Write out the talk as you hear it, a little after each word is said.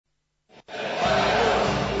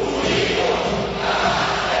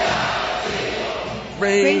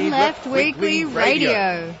Green Left Weekly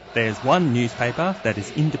Radio. There's one newspaper that is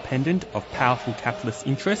independent of powerful capitalist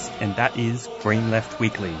interests, and that is Green Left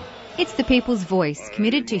Weekly. It's the people's voice,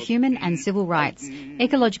 committed to human and civil rights,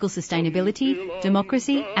 ecological sustainability,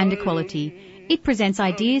 democracy and equality. It presents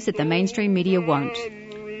ideas that the mainstream media won't.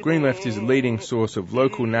 Green Left is a leading source of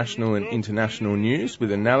local, national and international news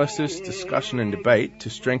with analysis, discussion and debate to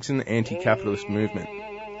strengthen the anti-capitalist movement.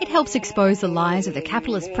 It helps expose the lies of the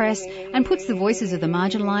capitalist press and puts the voices of the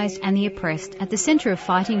marginalised and the oppressed at the centre of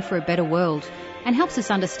fighting for a better world, and helps us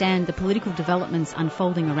understand the political developments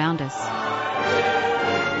unfolding around us.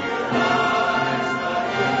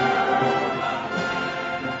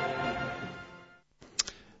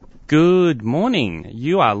 Good morning.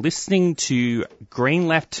 You are listening to Green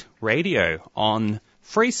Left Radio on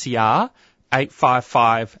 3CR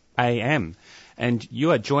 855 AM. And you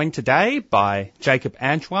are joined today by Jacob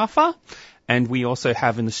Andrewartha, and we also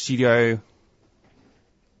have in the studio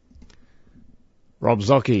Rob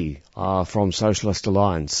Zucchi from Socialist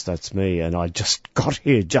Alliance. That's me, and I just got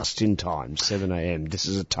here just in time, 7 a.m. This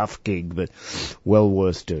is a tough gig, but well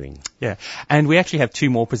worth doing. Yeah, and we actually have two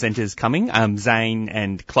more presenters coming, Zane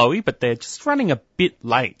and Chloe, but they're just running a bit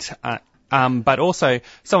late. But also,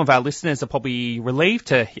 some of our listeners are probably relieved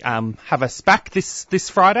to have us back this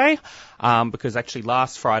Friday, because actually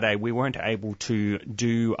last Friday we weren't able to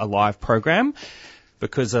do a live program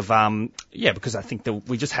because of because I think that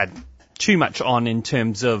we just had too much on in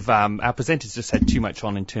terms of our presenters just had too much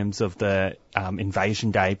on in terms of the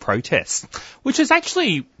Invasion Day protests, which is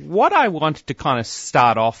actually what I wanted to kind of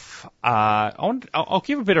start off. I'll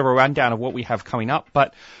give a bit of a rundown of what we have coming up,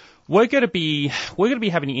 but we're going to be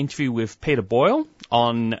having an interview with Peter Boyle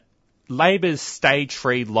on Labor's stage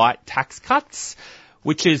 3 Lite tax cuts,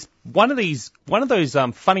 which is one of those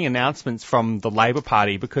funny announcements from the Labor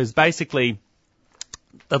Party, because basically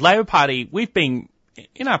the Labor Party,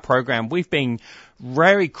 in our program, we've been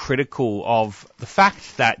very critical of the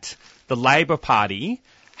fact that the Labor Party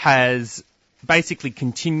has basically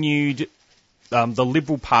continued the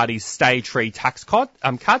Liberal Party's stage 3 tax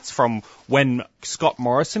cuts from when Scott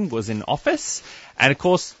Morrison was in office. And of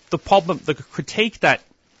course, the critique that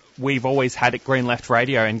we've always had at Green Left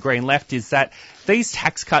Radio and Green Left is that these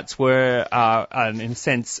tax cuts were, in a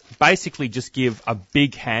sense, basically just give a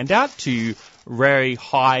big handout to very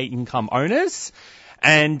high income owners.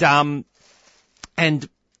 And in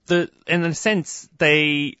a sense,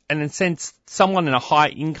 someone in a high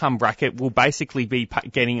income bracket will basically be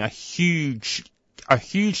getting a huge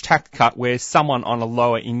tax cut, where someone on a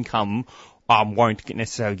lower income won't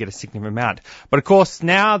necessarily get a significant amount. But of course,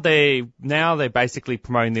 now they're basically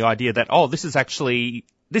promoting the idea that, this is actually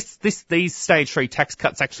these stage 3 tax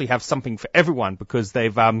cuts actually have something for everyone, because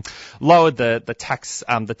they've lowered the tax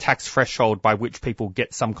threshold by which people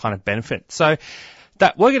get some kind of benefit. So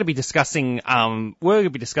that we're going to be discussing all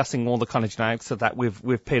the kind of genetics of that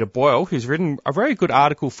with Peter Boyle, who's written a very good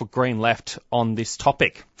article for Green Left on this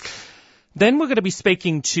topic. Then we're going to be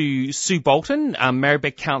speaking to Sue Bolton,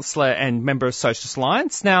 Merri-bek councillor and member of Socialist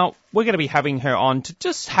Alliance. Now, we're going to be having her on to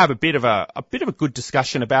just have a bit of a good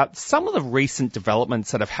discussion about some of the recent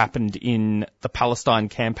developments that have happened in the Palestine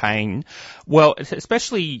campaign. Well,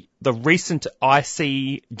 especially the recent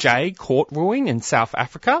ICJ court ruling in South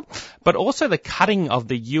Africa, but also the cutting of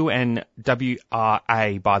the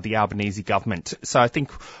UNRWA by the Albanese government. So I think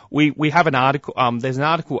we have an article, there's an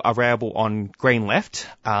article available on Green Left,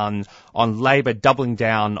 on Labor doubling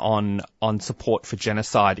down on support for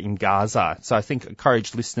genocide in Gaza. So I think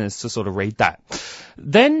encourage listeners to sort of read that.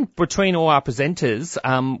 Then between all our presenters,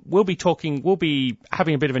 we'll be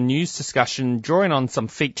having a bit of a news discussion, drawing on some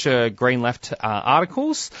feature Green Left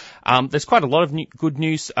articles. There's quite a lot of good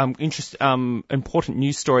news, important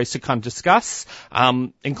news stories to kind of discuss,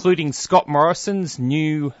 including Scott Morrison's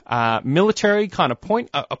new military kind of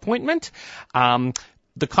appointment,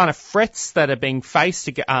 the kind of threats that are being faced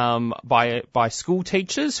by school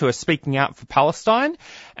teachers who are speaking out for Palestine.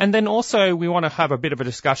 And then also we want to have a bit of a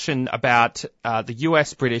discussion about the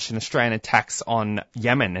US, British and Australian attacks on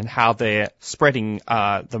Yemen and how they're spreading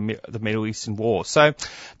the Middle Eastern war. So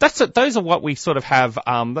those are what we sort of have,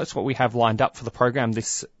 that's what we have lined up for the program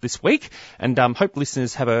this week. And hope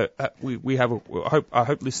listeners I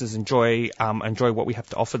hope listeners enjoy what we have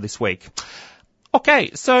to offer this week.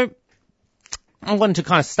 Okay, so I wanted to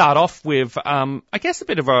kind of start off with, I guess, a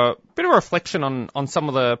bit of a reflection on some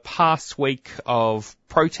of the past week of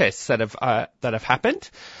protests that have happened,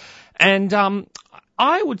 and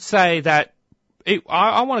I would say that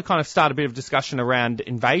I want to kind of start a bit of discussion around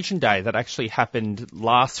Invasion Day that actually happened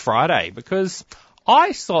last Friday, because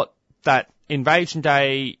I thought that Invasion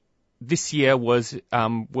Day this year was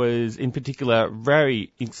in particular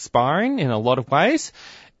very inspiring in a lot of ways,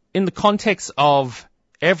 in the context of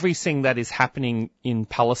everything that is happening in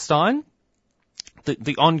Palestine,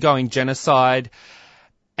 the ongoing genocide,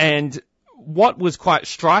 and what was quite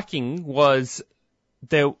striking was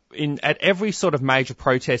at every sort of major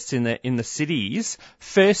protest in the cities,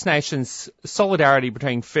 First Nations solidarity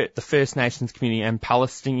between the First Nations community and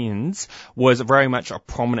Palestinians was very much a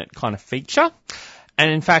prominent kind of feature. And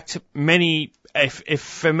in fact,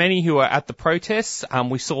 for many who were at the protests,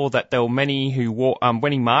 we saw that there were many who wore,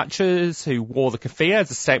 many marchers who wore the keffiyeh as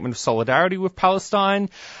a statement of solidarity with Palestine.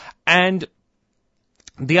 And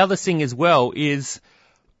the other thing as well is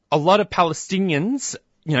a lot of Palestinians,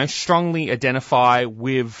 strongly identify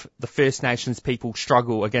with the First Nations people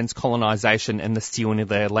struggle against colonisation and the stealing of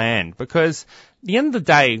their land. Because at the end of the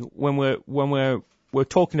day, when we're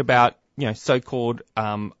talking about, so-called,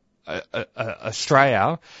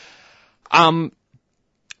 Australia,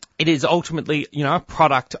 it is ultimately, a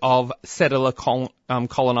product of settler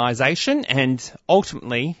colonisation, and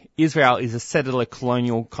ultimately Israel is a settler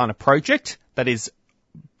colonial kind of project that has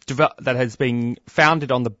been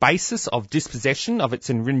founded on the basis of dispossession of its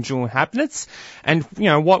original inhabitants. And,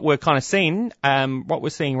 what we're kind of seeing, what we're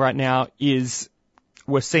seeing right now is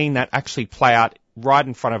we're seeing that actually play out right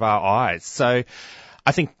in front of our eyes. So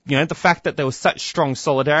I think, the fact that there was such strong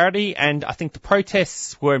solidarity, and I think the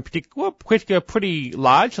protests were in particular pretty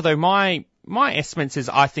large, although my estimates is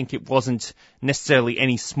I think it wasn't necessarily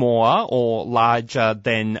any smaller or larger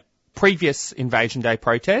than previous Invasion Day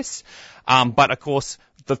protests. But of course,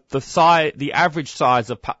 the average size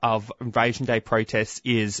of Invasion Day protests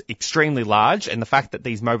is extremely large, and the fact that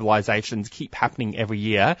these mobilisations keep happening every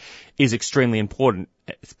year is extremely important,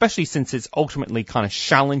 especially since it ultimately kind of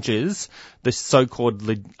challenges the so-called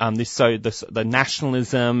the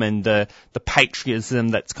nationalism and the patriotism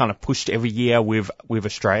that's kind of pushed every year with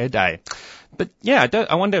Australia Day. But yeah,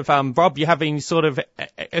 I wonder if Rob, you have any sort of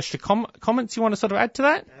extra comments you want to sort of add to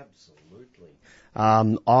that?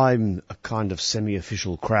 I'm a kind of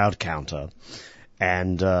semi-official crowd counter,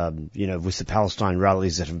 and, with the Palestine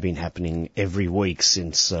rallies that have been happening every week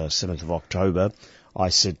since 7th of October, I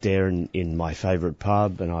sit there in my favourite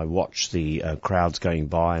pub and I watch the crowds going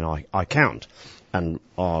by, and I count. And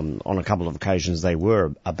on a couple of occasions they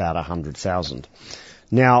were about 100,000.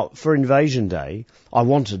 Now, for Invasion Day, I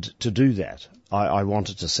wanted to do that. I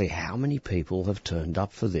wanted to see how many people have turned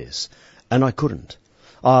up for this, and I couldn't.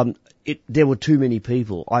 There were too many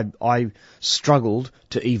people. I struggled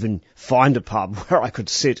to even find a pub where I could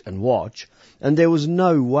sit and watch, and there was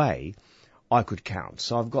no way I could count.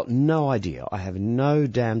 So I've got no idea. I have no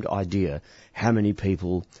damned idea how many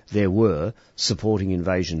people there were supporting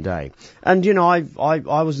Invasion Day. And,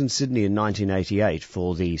 I was in Sydney in 1988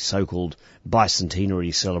 for the so-called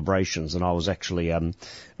bicentenary celebrations, and I was actually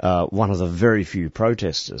one of the very few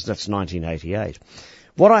protesters. That's 1988.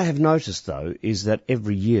 What I have noticed, though, is that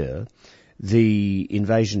every year the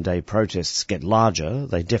Invasion Day protests get larger.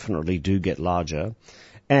 They definitely do get larger.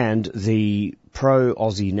 And the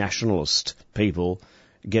pro-Aussie nationalist people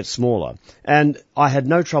get smaller. And I had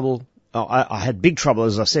no trouble, I had big trouble,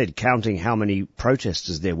 as I said, counting how many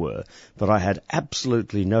protesters there were. But I had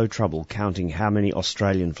absolutely no trouble counting how many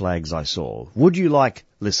Australian flags I saw. Would you like,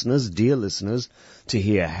 listeners, dear listeners, to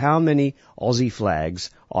hear how many Aussie flags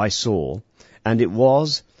I saw? And it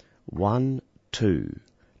was 1, 2.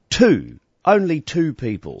 Only 2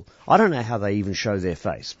 people. I don't know how they even show their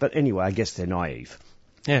face. But anyway, I guess they're naive.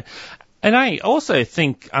 Yeah. And I also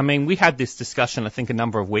think, we had this discussion, I think, a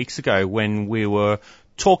number of weeks ago when we were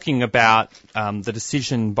talking about the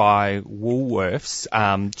decision by Woolworths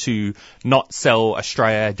to not sell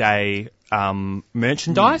Australia Day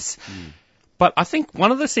merchandise. But I think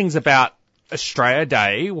one of the things about Australia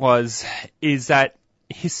Day is that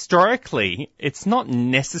historically, it's not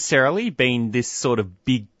necessarily been this sort of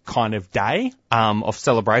big kind of day of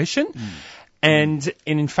celebration, and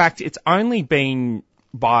in fact, it's only been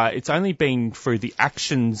through the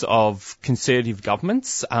actions of conservative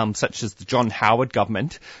governments, such as the John Howard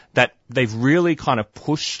government, that they've really kind of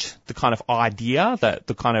pushed the kind of idea that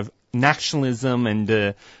the kind of nationalism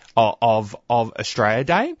and of Australia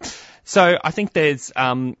Day. So I think it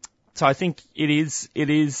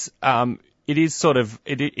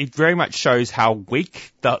very much shows how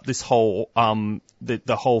weak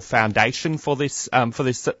the whole foundation for this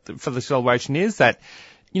celebration is. That,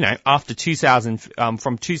 after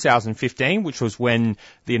from 2015, which was when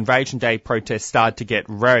the Invasion Day protests started to get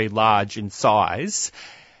very large in size,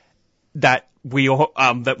 that we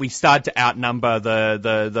started to outnumber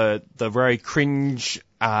the very cringe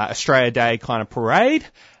Australia Day kind of parade,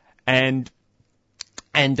 and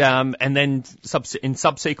And then in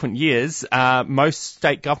subsequent years, most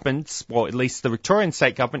state governments, well, at least the Victorian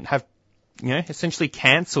state government, have, essentially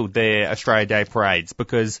cancelled their Australia Day parades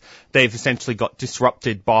because they've essentially got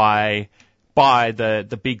disrupted by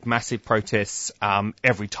the big massive protests,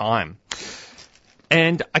 every time.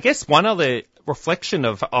 And I guess one other reflection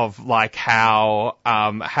of like how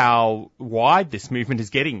wide this movement is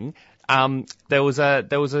getting, there was a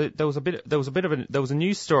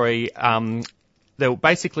news story,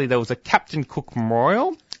 there was a Captain Cook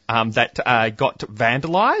memorial, that, got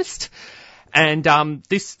vandalised. And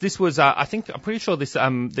this was I'm pretty sure this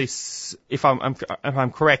if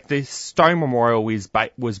I'm correct, this stone memorial was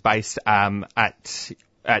based at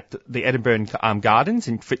the Edinburgh Gardens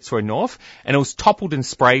in Fitzroy North, and it was toppled and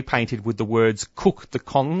spray painted with the words "Cook the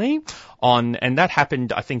Colony" and that happened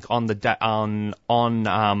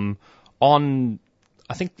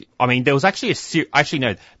there was actually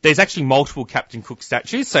there's actually multiple Captain Cook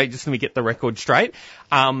statues, so just let me get the record straight.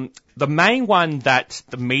 The main one that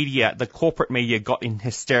the corporate media got in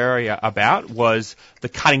hysteria about was the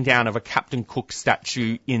cutting down of a Captain Cook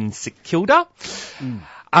statue in St Kilda.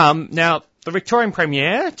 Now, the Victorian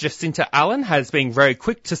Premier, Jacinta Allan, has been very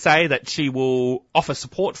quick to say that she will offer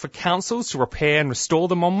support for councils to repair and restore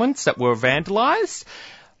the monuments that were vandalised.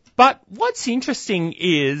 But what's interesting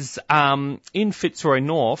is, in Fitzroy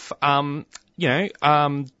North,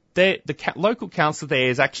 the local council there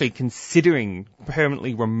is actually considering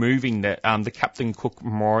permanently removing the Captain Cook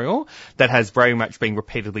memorial that has very much been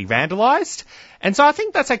repeatedly vandalised. And so I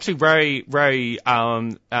think that's actually very, very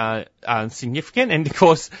significant. And of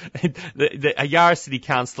course, a Yarra City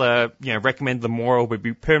councillor, recommended the memorial would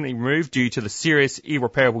be permanently removed due to the serious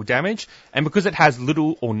irreparable damage, and because it has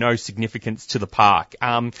little or no significance to the park.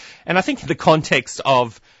 And I think in the context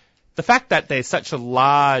of the fact that there's such a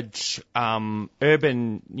large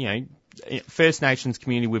urban, First Nations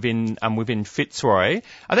community within Fitzroy,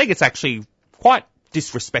 I think it's actually quite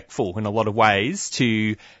disrespectful in a lot of ways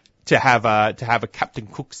to have a Captain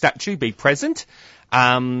Cook statue be present.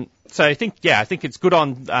 So I think it's good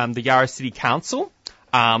on the Yarra City Council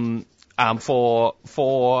for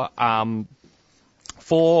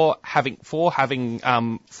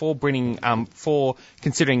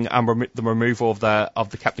considering the removal of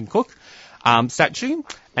the Captain Cook statue.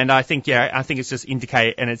 And I think it's just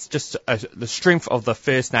indicate, and it's just the strength of the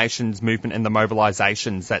First Nations movement and the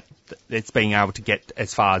mobilisations that it's being able to get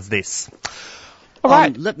as far as this. All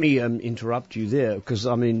right. Let me interrupt you there, because a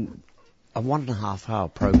 1.5 hour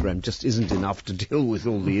program just isn't enough to deal with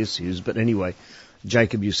all the issues. But anyway,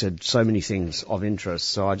 Jacob, you said so many things of interest,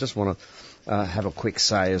 so I just want to have a quick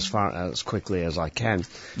say as quickly as I can.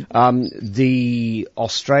 The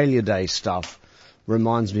Australia Day stuff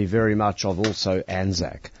reminds me very much of also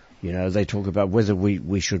Anzac. They talk about whether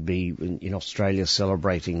we should be in Australia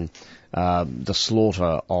celebrating the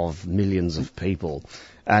slaughter of millions of people.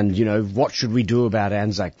 And, what should we do about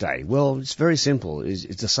Anzac Day? Well, it's very simple.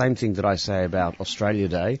 It's the same thing that I say about Australia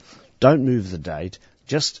Day. Don't move the date.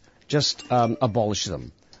 Just abolish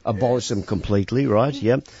them. Abolish them completely, right?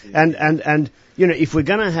 Yeah. And if we're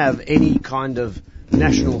going to have any kind of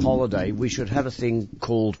national holiday, we should have a thing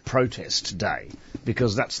called Protest Day,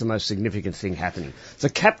 because that's the most significant thing happening. The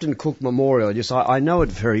Captain Cook Memorial, I know it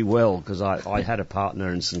very well because I had a partner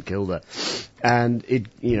in St Kilda, and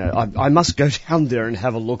I must go down there and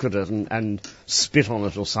have a look at it and spit on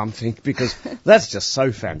it or something, because that's just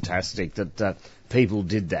so fantastic that people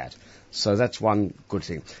did that. So that's one good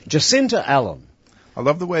thing. Jacinta Allan. I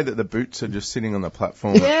love the way that the boots are just sitting on the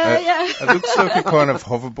platform. Yeah. It looks like a kind of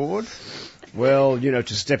hoverboard. Well,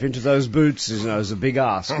 to step into those boots is a big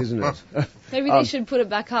ask, isn't it? Maybe they should put it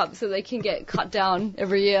back up so they can get cut down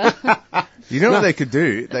every year. You know what they could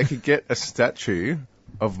do? They could get a statue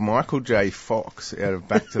of Michael J. Fox out of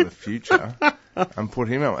Back to the Future and put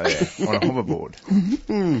him out there on a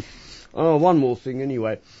hoverboard. Oh, one more thing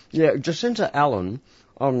anyway. Yeah, Jacinta Allan.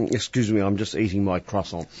 Excuse me, I'm just eating my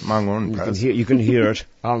croissant. You can hear it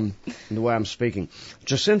in the way I'm speaking.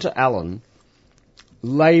 Jacinta Allan,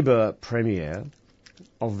 Labor Premier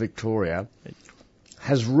of Victoria,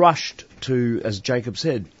 has rushed to, as Jacob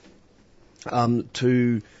said,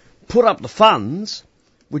 to put up the funds,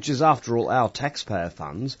 which is after all our taxpayer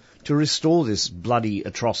funds, to restore this bloody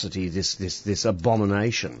atrocity, this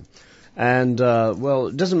abomination. And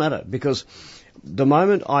it doesn't matter, because the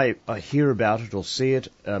moment I hear about it or see it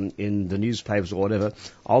in the newspapers or whatever,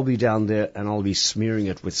 I'll be down there and I'll be smearing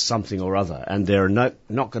it with something or other. And there are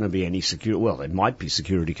not going to be any security. Well, there might be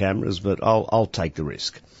security cameras, but I'll take the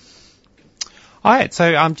risk. All right,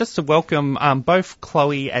 so just to welcome both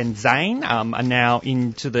Chloe and Zane are now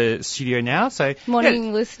into the studio now. So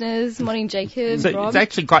Morning, listeners. Morning, Jacob. So Rob. it's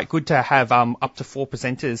actually quite good to have up to 4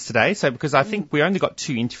 presenters today. So because I think we only got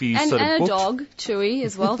 2 interviews and sort of a booked. dog, Chewy,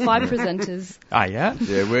 as well. 5 presenters. Ah, yeah.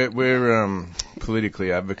 Yeah, we're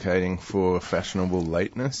politically advocating for fashionable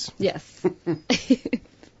lateness. Yes.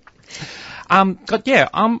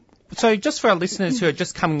 So just for our listeners who are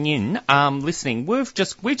just coming in, listening, we've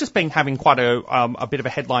just been having quite a bit of a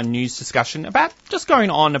headline news discussion about just going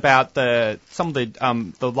on about the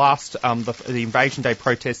Invasion Day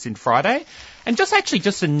protests in Friday, and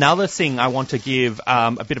just another thing I want to give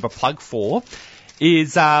a bit of a plug for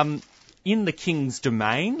is in the King's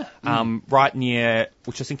Domain, right near,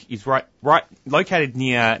 which I think is right located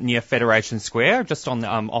near Federation Square, just on the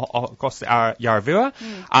across the Yarravua.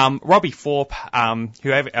 Robbie Thorpe,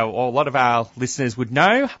 who a lot of our listeners would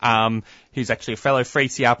know, who's actually a fellow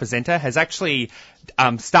 3CR presenter, has actually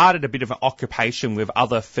started a bit of an occupation with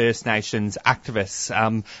other First Nations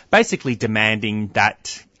activists, basically demanding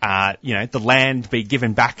that the land be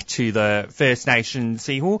given back to the First Nation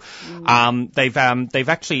Sihul.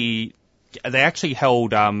 They actually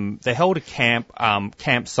held a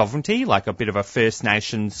camp sovereignty, like a bit of a First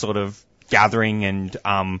Nations sort of gathering, and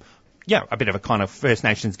a bit of a kind of First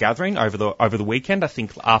Nations gathering over the weekend, I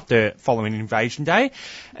think, following Invasion Day,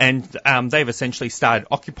 and they've essentially started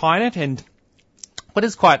occupying it. And what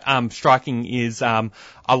is quite striking is a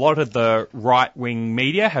lot of the right-wing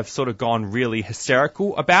media have sort of gone really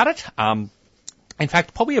hysterical about it. In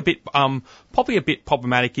fact, probably a bit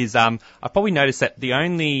problematic is I probably noticed that the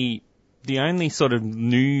only sort of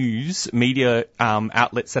news media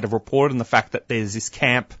outlets that have reported on the fact that there's this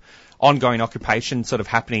ongoing occupation sort of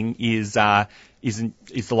happening is the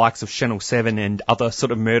likes of Channel 7 and other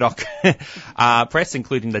sort of Murdoch press,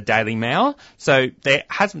 including the Daily Mail. So there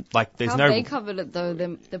hasn't, there's no... How they covered it, though?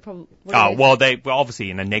 They're probably... they were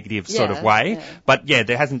obviously in a negative sort of way. Yeah. But,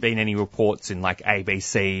 there hasn't been any reports in,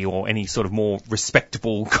 ABC or any sort of more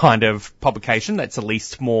respectable kind of publication that's at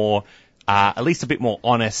least a bit more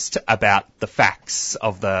honest about the facts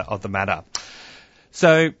of the matter.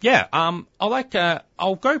 So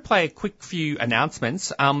I'll go play a quick few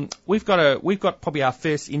announcements. We've got probably our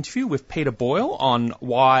first interview with Peter Boyle on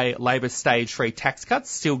why Labor's stage 3 tax cuts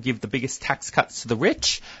still give the biggest tax cuts to the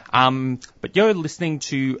rich. But you're listening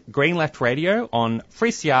to Green Left Radio on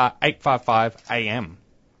 3CR 855 AM.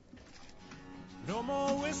 No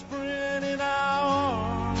more whispering in our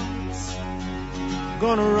arms.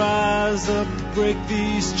 Gonna rise up to break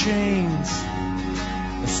these chains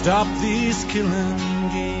and stop these killing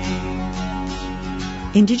games.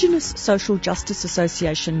 Indigenous Social Justice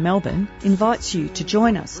Association Melbourne invites you to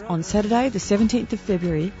join us on Saturday the 17th of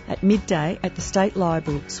February at midday at the State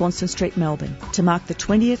Library, Swanston Street, Melbourne, to mark the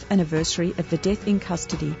 20th anniversary of the death in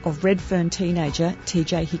custody of Redfern teenager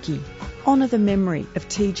TJ Hickey. Honour the memory of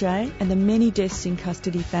TJ and the many deaths in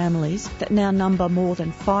custody families that now number more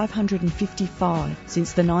than 555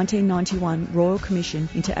 since the 1991 Royal Commission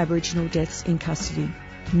into Aboriginal Deaths in Custody.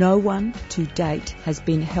 No one to date has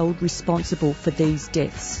been held responsible for these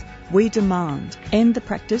deaths. We demand end the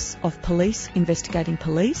practice of police investigating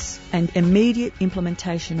police and immediate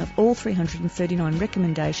implementation of all 339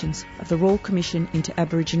 recommendations of the Royal Commission into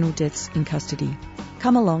Aboriginal Deaths in Custody.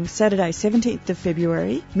 Come along Saturday 17th of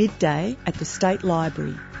February, midday at the State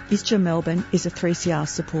Library. ICJ Melbourne is a 3CR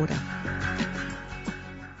supporter.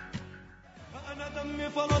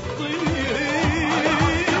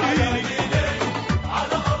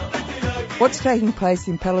 What's taking place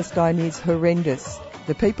in Palestine is horrendous.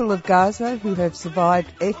 The people of Gaza, who have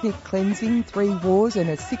survived ethnic cleansing, 3 wars and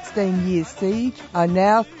a 16-year siege, are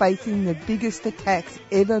now facing the biggest attacks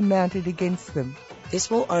ever mounted against them. This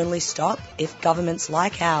will only stop if governments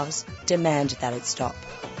like ours demand that it stop.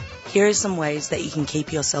 Here are some ways that you can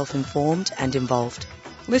keep yourself informed and involved.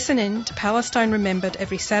 Listen in to Palestine Remembered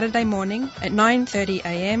every Saturday morning at 9:30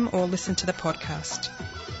 a.m. or listen to the podcast.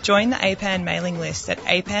 Join the APAN mailing list at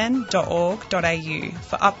apan.org.au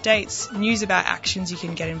for updates, news about actions you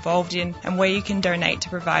can get involved in, and where you can donate to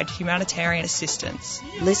provide humanitarian assistance.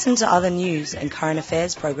 Listen to other news and current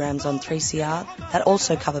affairs programs on 3CR that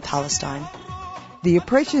also cover Palestine. The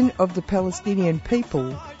oppression of the Palestinian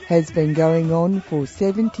people has been going on for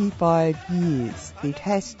 75 years. It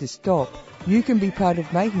has to stop. You can be part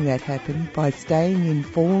of making that happen by staying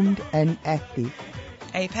informed and active.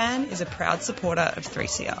 APAN is a proud supporter of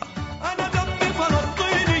 3CR.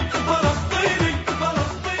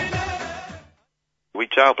 We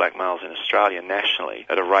jail blackmails in Australia nationally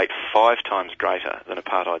at a rate 5 times greater than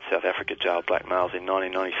apartheid South Africa jail blackmails in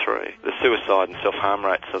 1993. The suicide and self-harm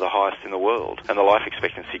rates are the highest in the world, and the life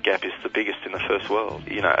expectancy gap is the biggest in the first world.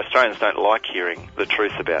 You know, Australians don't like hearing the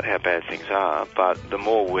truth about how bad things are, but the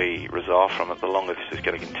more we resolve from it, the longer this is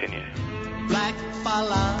going to continue. Black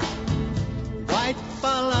fella, white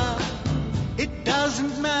fella, it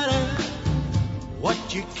doesn't matter what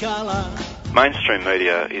you colour. Mainstream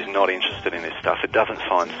media is not interested in this stuff. It doesn't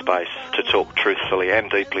find space to talk truthfully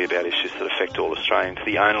and deeply about issues that affect all Australians.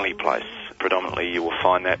 The only place predominantly you will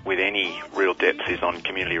find that with any real depth is on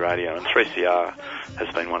community radio, and 3CR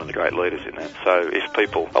has been one of the great leaders in that. So if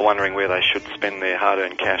people are wondering where they should spend their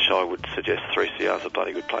hard-earned cash, I would suggest 3CR is a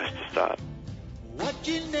bloody good place to start. What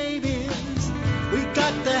your name is, we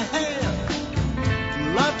got the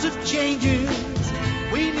help. Lots of changes,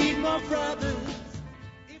 we need more brothers.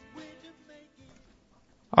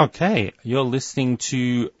 Okay, you're listening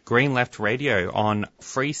to Green Left Radio on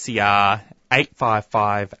 3CR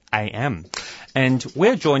 855 AM. And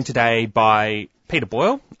we're joined today by Peter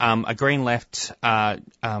Boyle, a Green Left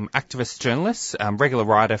activist journalist, regular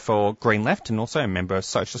writer for Green Left and also a member of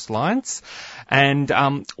Socialist Alliance. And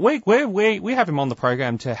we have him on the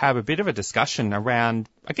program to have a bit of a discussion around,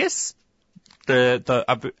 I guess,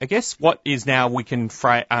 I guess what is now we can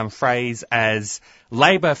phrase as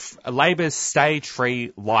Labor's stage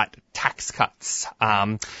 3 light tax cuts.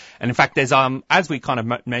 And in fact, there's as we kind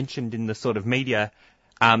of mentioned in the sort of media,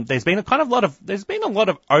 there's been a lot of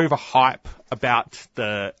overhype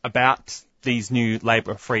about these new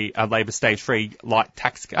Labor stage 3 light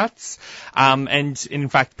tax cuts. And in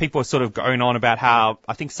fact, people are sort of going on about how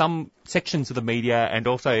I think some sections of the media and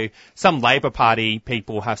also some Labor Party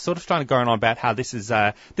people have sort of started going on about how this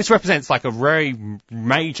represents like a very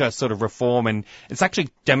major sort of reform, and it's actually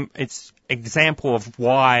it's example of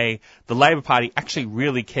why the Labor Party actually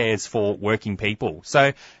really cares for working people.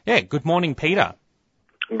 So yeah, good morning, Peter.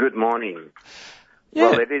 Good morning. Yeah.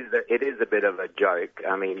 Well, it is a bit of a joke.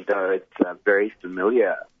 I mean, though it's a very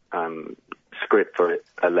familiar script for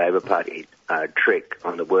a Labor Party trick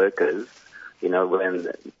on the workers. You know, when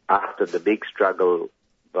after the big struggle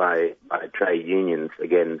by trade unions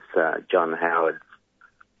against John Howard's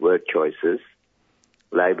work choices,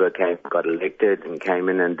 Labor got elected and came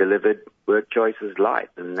in and delivered work choices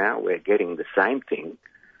Lite, and now we're getting the same thing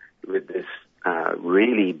with this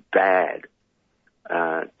really bad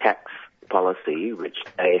tax policy which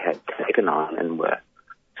they had taken on and were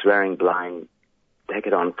swearing blind,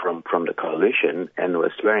 taken on from the coalition, and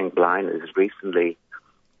were swearing blind as recently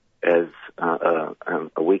as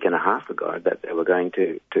a week and a half ago that they were going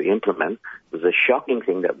to implement. It was a shocking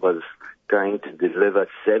thing that was going to deliver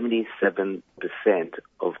 77%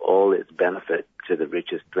 of all its benefit to the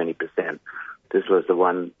richest 20%. This was the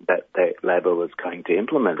one that Labor was going to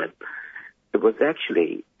implement. It was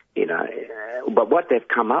actually, you know, but what they've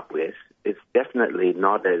come up with is definitely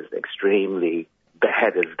not as extremely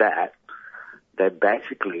bad as that. They're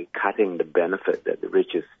basically cutting the benefit that the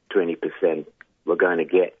richest 20% were going to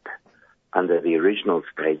get under the original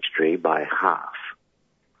stage 3 by half.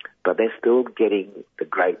 But they're still getting the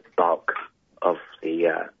great bulk of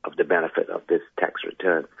the benefit of this tax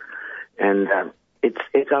return. And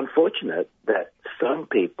it's unfortunate that some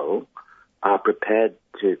people are prepared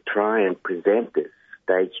to try and present this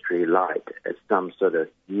stage 3 Lite as some sort of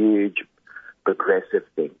huge progressive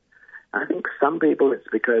thing. I think some people it's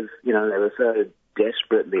because, you know, they were so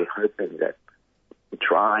desperately hoping that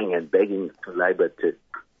trying and begging for Labor to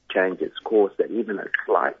change its course that even a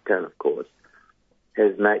slight turn of course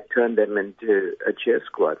has turned them into a cheer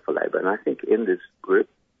squad for Labor. And I think in this group,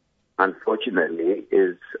 unfortunately,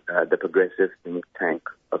 is the progressive think tank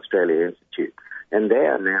Australia Institute. And they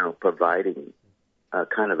are now providing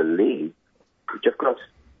kind of a lead, which of course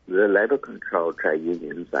the Labor-controlled trade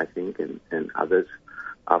unions, I think, and others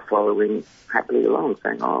are following happily along,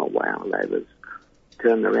 saying, oh, wow, Labor's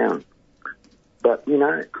turned around. But, you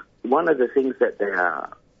know, one of the things that they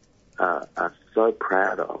are so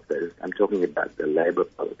proud of, is, I'm talking about the Labor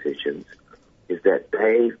politicians, is that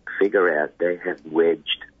they figure out they have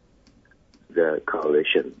wedged the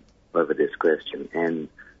coalition over this question, and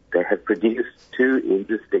they have produced two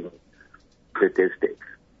interesting statistics.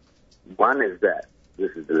 One is that,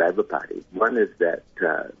 this is the Labor Party, one is that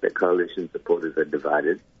the coalition supporters are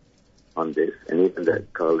divided on this, and even the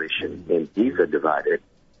coalition MPs are divided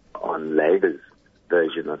on Labor's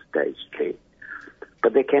version of stage 3.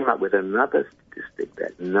 But they came up with another statistic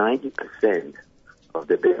that 90% of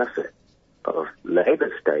the benefit of Labor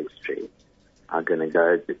stage 3 are going to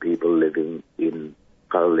go to people living in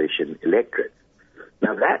coalition electorates.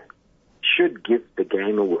 Now that should give the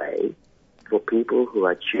game away for people who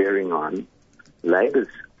are cheering on Labor's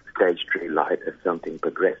Stage 3 Lite as something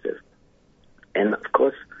progressive. And, of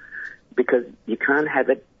course, because you can't have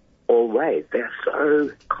it all ways. They're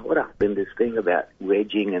so caught up in this thing about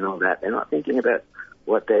wedging and all that. They're not thinking about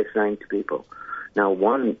what they're saying to people. Now,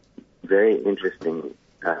 one very interesting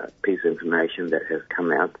piece of information that has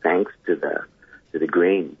come out thanks to the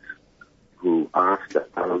Greens, who asked the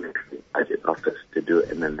Parliamentary Budget Office to do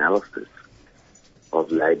an analysis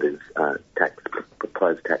of Labor's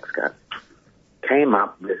proposed tax cuts, came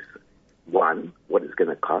up with what it's going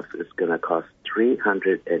to cost. It's going to cost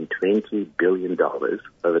 $320 billion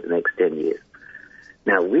over the next 10 years.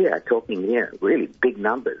 Now, we are talking here really big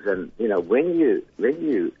numbers. And, you know, when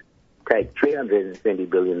you take $320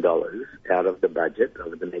 billion out of the budget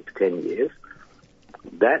over the next 10 years,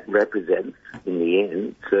 that represents, in the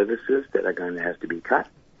end, services that are going to have to be cut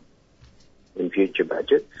in future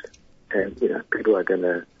budgets. And, you know, people are going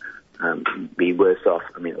to be worse off.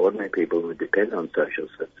 I mean, ordinary people who depend on social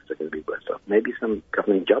services are going to be worse off. Maybe some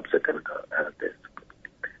government jobs are going to go out of this.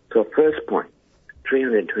 So first point,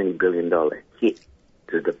 $320 billion hit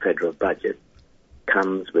to the federal budget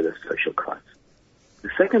comes with a social cost. The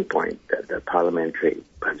second point that the parliamentary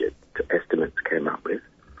budget estimates came up with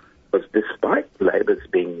was, despite Labor's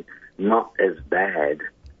being not as bad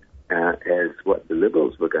as what the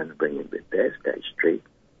Liberals were going to bring in with their Stage 3,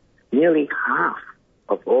 nearly half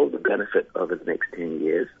of all the benefit over the next 10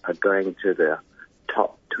 years are going to the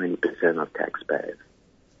top 20% of taxpayers.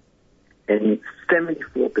 And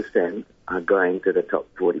 74% are going to the top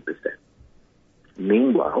 40%.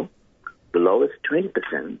 Meanwhile, the lowest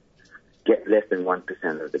 20% get less than 1%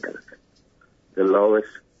 of the benefit. The lowest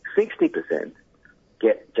 60%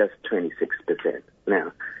 get just 26%.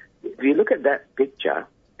 Now, if you look at that picture,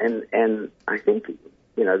 and I think,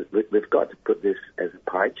 you know, we've got to put this as a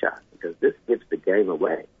pie chart, because this gives the game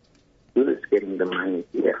away. Who is getting the money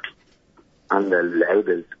here under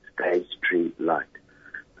Labor's Stage 3 Lite?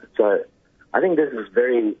 So I think this is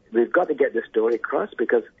we've got to get the story across,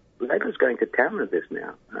 because Labor's going to town with this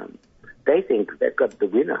now. They think they've got the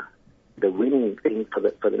winning thing for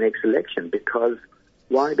the next election. Because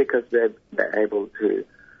why? Because they're able to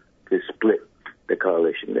split the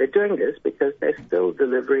coalition. They're doing this because they're still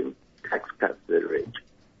delivering tax cuts to the rich.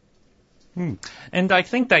 And I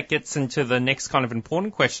think that gets into the next kind of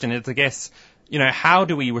important question is, I guess, you know, how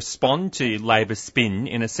do we respond to Labor's spin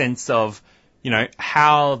in a sense of, you know,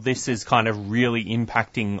 how this is kind of really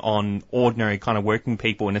impacting on ordinary kind of working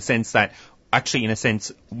people, in a sense that actually, in a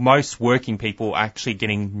sense, most working people are actually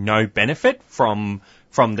getting no benefit from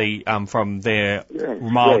their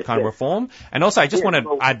mild kind of reform. And also, I just want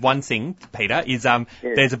to add one thing, Peter, is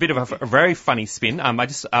there's a bit of a very funny spin.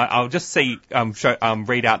 I'll just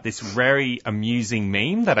read out this very amusing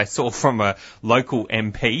meme that I saw from a local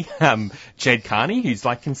MP, Jed Carney, who's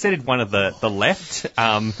like considered one of the left,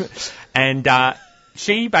 and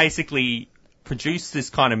she basically produced this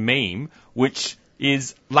kind of meme, which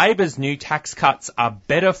is Labor's new tax cuts are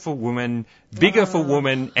better for women, bigger for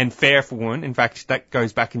women, and fair for women. In fact, that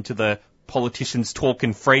goes back into the politicians talk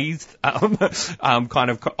and freeze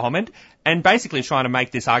kind of comment, and basically trying to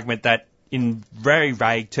make this argument that, in very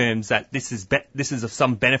vague terms, that this is of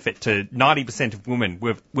some benefit to 90% of women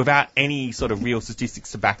without any sort of real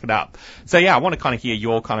statistics to back it up. So yeah, I want to kind of hear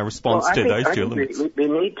your kind of response to those two elements. We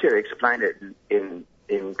need to explain it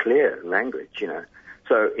in clear language, you know.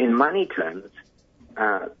 So in money terms,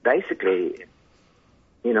 basically,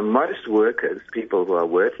 you know, most workers, people who are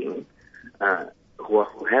working, who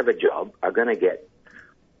have a job, are going to get,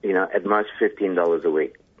 you know, at most $15 a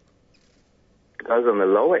week. Those on the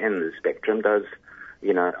lower end of the spectrum, those,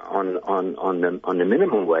 you know, on the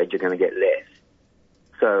minimum wage, are going to get less.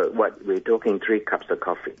 So what we're talking, 3 cups of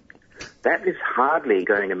coffee. That is hardly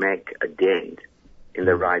going to make a dent in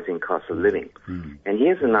the rising cost of living. And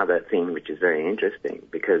here's another thing which is very interesting,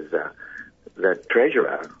 because the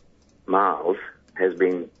Treasurer, Miles, has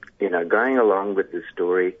been, you know, going along with this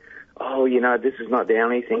story. Oh, you know, this is not the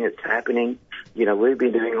only thing that's happening. You know, we've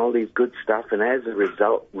been doing all these good stuff, and as a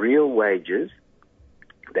result, real wages,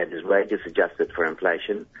 that is wages adjusted for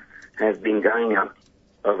inflation, have been going up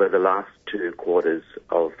over the last 2 quarters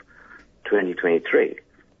of 2023.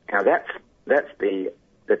 Now that's the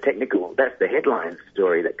technical, that's the headline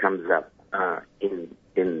story that comes up in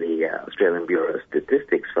the Australian Bureau of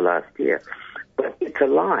Statistics for last year. But it's a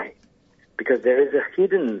lie, because there is a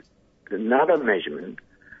hidden, another measurement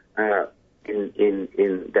in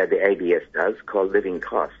that the ABS does, called living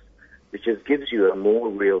costs, which gives you a more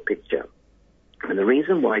real picture. And the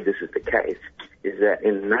reason why this is the case is that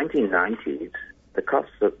in the 1990s, the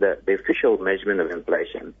costs of the official measurement of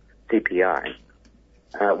inflation, CPI,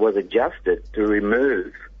 was adjusted to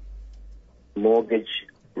remove mortgage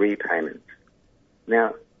repayments.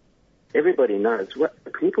 Now, everybody knows what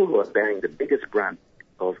the people who are bearing the biggest brunt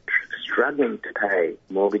of struggling to pay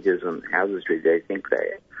mortgages on houses which they think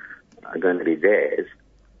they are going to be theirs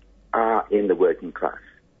are in the working class.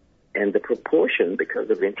 And the proportion, because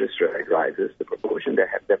of interest rate rises, the proportion that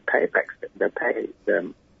have their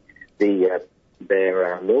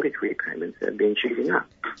mortgage repayments have been shooting up.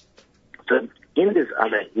 So in this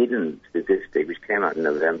other hidden statistic, which came out in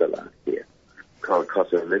November last year, called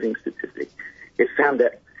cost of living statistic, it found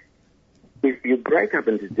that if you break up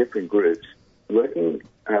into different groups, working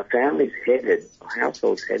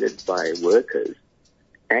households headed by workers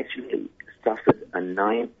actually suffered a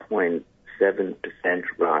 9.7%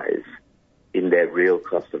 rise in their real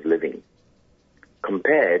cost of living,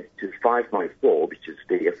 compared to 5.4%, which is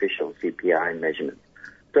the official CPI measurement.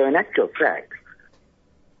 So in actual fact,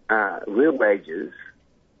 real wages,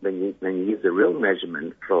 when you use the real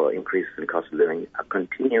measurement for increases in cost of living, are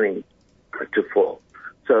continuing to fall.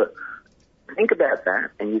 So think about that,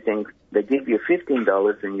 and you think they give you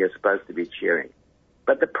 $15 and you're supposed to be cheering.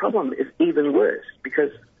 But the problem is even worse,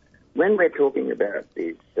 because when we're talking about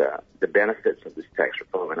these, the benefits of this tax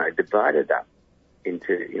reform, and I divide it up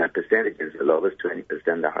into percentages, the lowest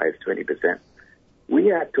 20%, the highest 20%,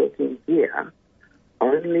 we are talking here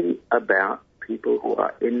only about people who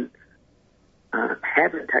are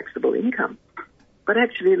have a taxable income. But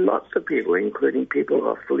actually lots of people, including people who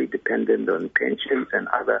are fully dependent on pensions and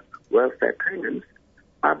other welfare payments,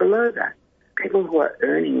 are below that. People who are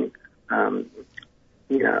earning, below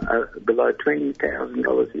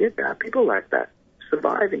 $20,000 a year, there are people like that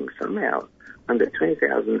surviving somehow under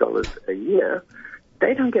 $20,000 a year.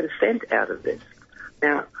 They don't get a cent out of this.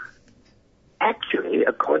 Now, actually,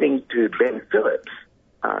 according to Ben Phillips,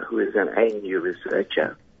 who is an ANU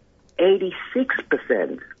researcher,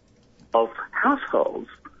 86% of households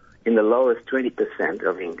in the lowest 20%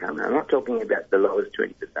 of income, I'm not talking about the lowest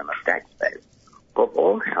 20% of taxpayers, of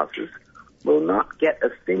all houses, will not get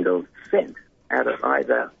a single cent out of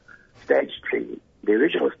either Stage 3, the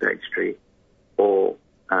original Stage 3, or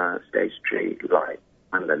Stage 3 Lite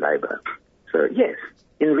under Labor. So yes,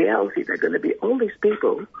 in reality, there are going to be all these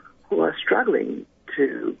people who are struggling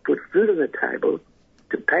to put food on the table,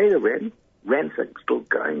 to pay the rent. Rents are still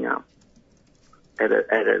going up at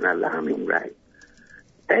an alarming rate.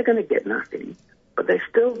 They're going to get nothing, but they're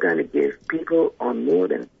still going to give people on more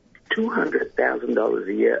than $200,000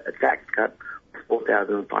 a year a tax cut of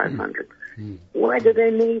 $4,500. Why do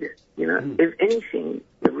they need it? If anything,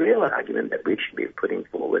 the real argument that we should be putting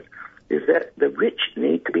forward is that the rich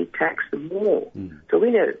need to be taxed more. So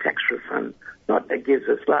we need a tax refund, not that gives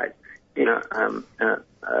us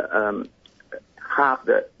half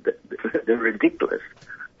the ridiculous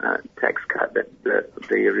tax cut that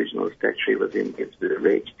the original statute was in gives to the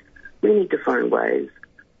rich. We need to find ways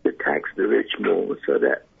to tax the rich more so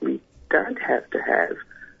that we don't have to have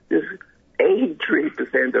this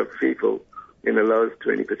 83% of people in the lowest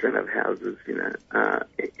 20% of houses,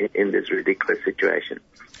 in this ridiculous situation.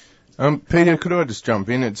 Peter, could I just jump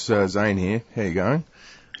in? It's Zane here. How you going?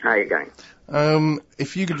 How are you going?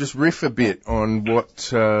 If you could just riff a bit on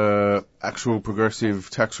what actual progressive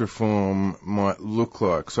tax reform might look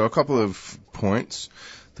like. So a couple of points.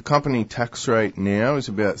 The company tax rate now is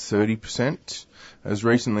about 30%. As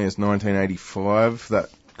recently as 1985, that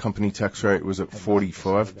company tax rate was at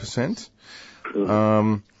 45%.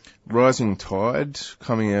 Rising Tide,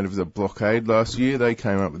 coming out of the blockade last year, they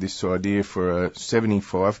came up with this idea for a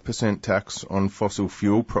 75% tax on fossil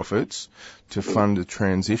fuel profits to fund a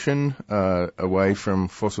transition away from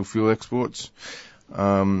fossil fuel exports.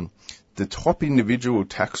 The top individual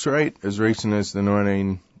tax rate, as recent as the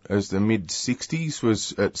mid-60s,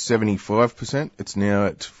 was at 75%. It's now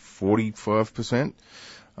at 45%.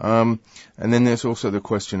 And then there's also the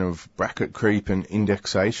question of bracket creep and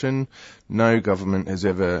indexation. No government has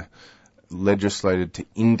ever legislated to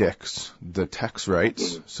index the tax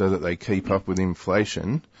rates so that they keep up with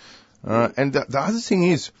inflation. And the other thing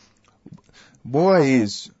is, why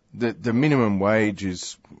is the minimum wage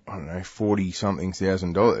is, $40-something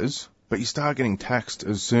thousand, but you start getting taxed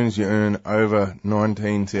as soon as you earn over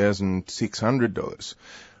 $19,600?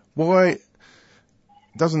 Why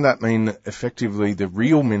doesn't that mean that effectively the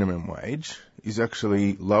real minimum wage is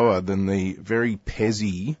actually lower than the very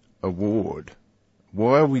PESI award?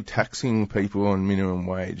 Why are we taxing people on minimum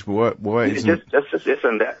wage? Why isn't just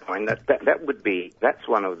on that point? That's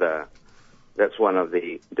one of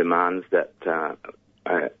the demands that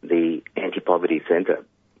the Anti-Poverty Centre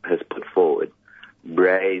has put forward.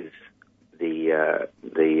 Raise the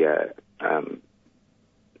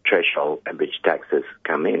threshold at which taxes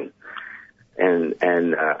come in. And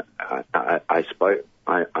I spoke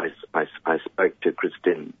to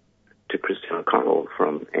Christine O'Connell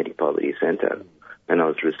from Anti-Poverty Centre, and I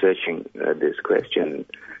was researching this question.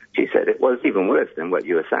 She said it was even worse than what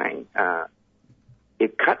you were saying.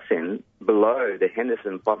 It cuts in below the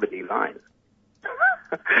Henderson poverty line,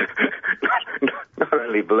 not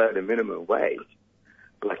only below the minimum wage.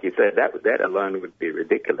 Like you said, that alone would be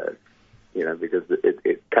ridiculous, because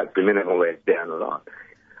it cuts the minimum wage down a lot.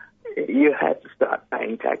 You have to start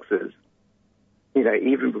paying taxes,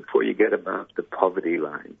 even before you get above the poverty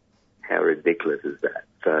line. How ridiculous is that?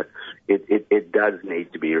 So it does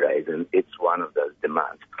need to be raised, and it's one of those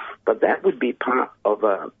demands. But that would be part of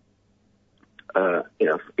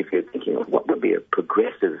if you're thinking of what would be a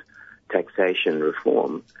progressive taxation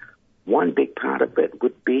reform, one big part of it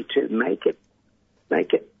would be to make it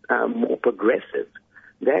more progressive.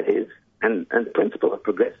 That is, and the principle of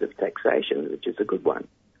progressive taxation, which is a good one,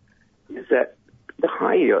 is that the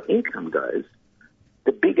higher your income goes,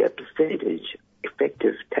 the bigger percentage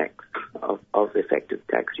effective tax of effective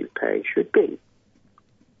tax you pay should be.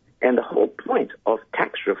 And the whole point of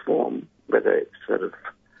tax reform, whether it's sort of,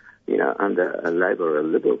 under a Labor or a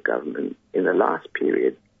Liberal government in the last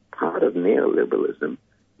period, part of neoliberalism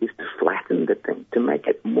is to flatten the thing, to make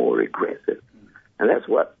it more regressive. And that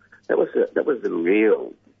was the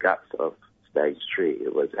real guts of Stage 3.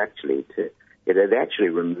 It had actually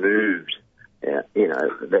removed,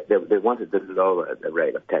 they wanted to lower the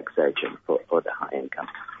rate of taxation for the high income.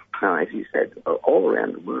 Now, as you said, all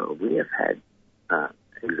around the world, we have had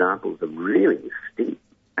examples of really steep,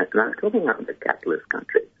 and I'm talking about the capitalist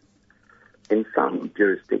countries. In some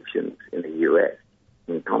jurisdictions in the US,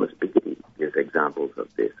 and Thomas Piketty gives examples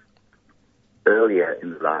of this, earlier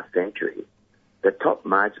in the last century, the top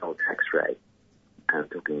marginal tax rate, I'm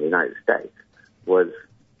talking the United States, was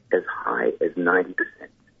as high as 90%.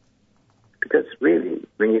 Because really,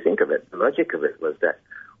 when you think of it, the logic of it was that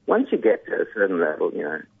once you get to a certain level,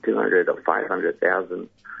 $200,000 or $500,000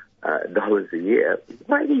 dollars a year,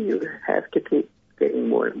 why do you have to keep getting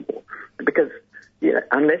more and more? Because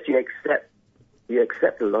unless you accept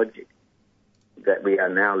the logic that we are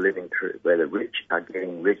now living through, where the rich are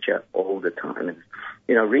getting richer all the time. And,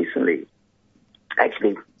 recently,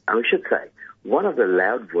 actually, I should say, one of the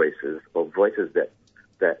loud voices, or voices that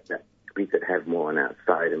we could have more on our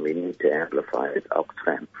side and we need to amplify, is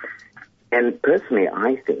Oxfam. And personally,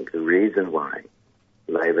 I think the reason why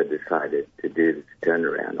Labor decided to do this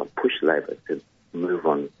turnaround, or push Labor to move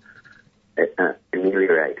on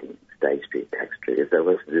ameliorating Stage 3 tax treaty, is there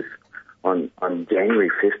was this, on January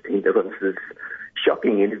 15th, there was this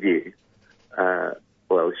shocking interview,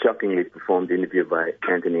 shockingly performed interview by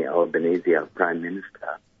Anthony Albanese, our Prime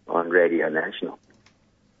Minister, on Radio National,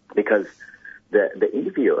 because the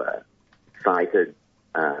interviewer cited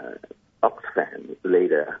Oxfam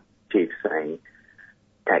leader, chief, saying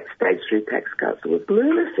Stage 3 tax cuts was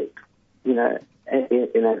lunacy. In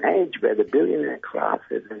an age where the billionaire class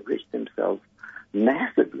has enriched themselves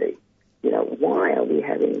massively, why are we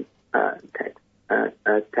having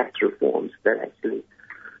tax reforms that actually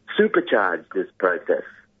supercharge this process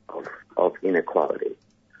of inequality?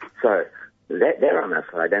 So they're on our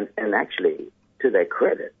side, and actually, to their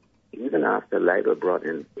credit, even after Labor brought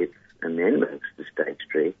in its amendments to Stage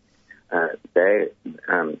 3,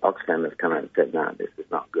 Oxfam has come out and said, no, this is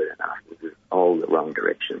not good enough. This is all the wrong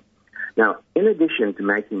direction. Now, in addition to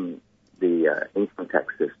making the income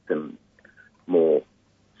tax system more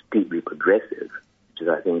steeply progressive, which is,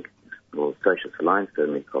 I think, Socialist Alliance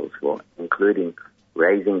certainly calls for, including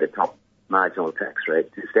raising the top marginal tax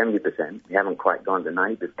rate to 70%. We haven't quite gone to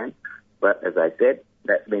 90%, but as I said,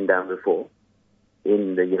 that's been done before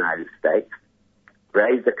in the United States.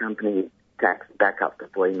 Raise the company tax back up to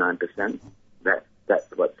 49%. That's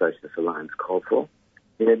what Socialist Alliance called for.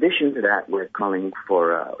 In addition to that, we're calling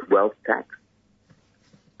for a wealth tax,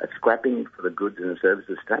 a scrapping for the goods and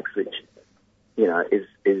services tax, which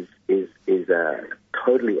is a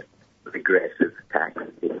totally regressive tax.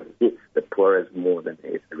 It hits the poorest more than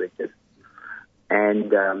it hits the richest.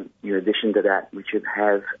 And in addition to that, we should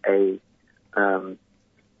have a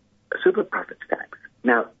super profits tax.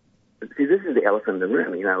 Now, see, this is the elephant in the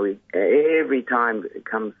room. Every time it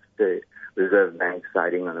comes to Reserve Bank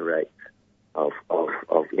citing on the rates of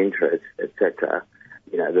interest, etc.,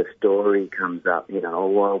 the story comes up, we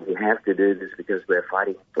have to do this because we're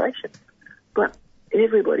fighting inflation. But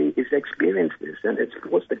everybody has experienced this, and it's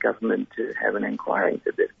forced the government to have an inquiry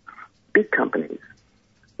into this. Big companies,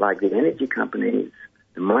 like the energy companies,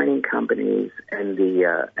 the mining companies, and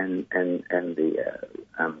the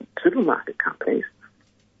supermarket companies,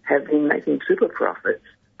 have been making super profits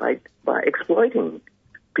by exploiting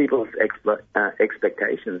people's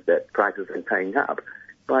expectations that prices are paying up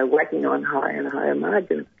by whacking on higher and higher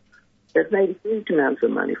margins. They've made huge amounts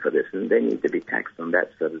of money for this, and they need to be taxed on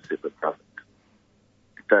that sort of super profit.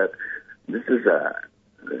 So this is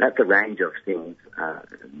that's a range of things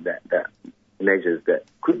that measures that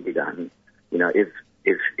could be done. You know, if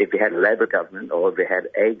we had a Labor government, or if we had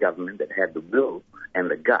a government that had the will and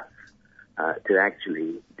the guts to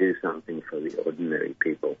actually do something for the ordinary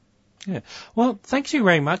people. Yeah. Well, thank you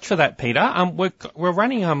very much for that, Peter. We're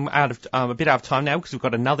running out of a bit out of time now because we've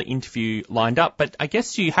got another interview lined up. But I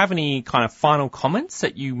guess do you have any kind of final comments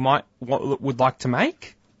that you would like to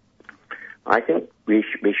make? I think we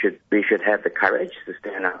should have the courage to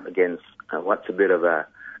stand up against what's a bit of a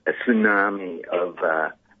tsunami of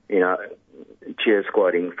cheer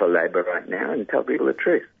squatting for Labor right now, and tell people the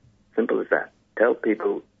truth. Simple as that. Tell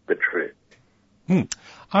people the truth. All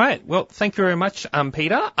right. Well, thank you very much,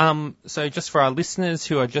 Peter. So just for our listeners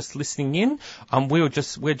who are just listening in, we're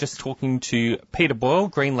just talking to Peter Boyle,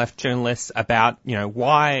 Green Left journalist, about,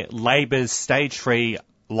 why Labor's stage 3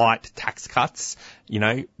 Lite tax cuts,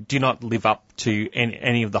 do not live up to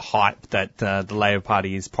any of the hype that the Labor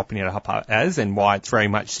Party is propping it up as, and why it's very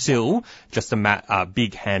much still just a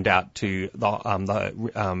big handout to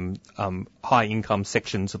the high income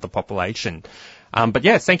sections of the population. But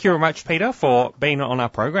yes, thank you very much, Peter, for being on our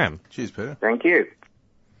program. Cheers, Peter. Thank you.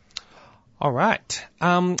 All right.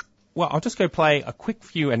 Well, I'll just go play a quick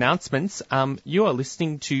few announcements. You are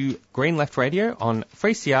listening to Green Left Radio on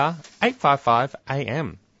 3CR 855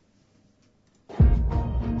 AM.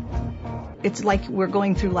 It's like we're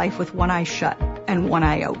going through life with one eye shut and one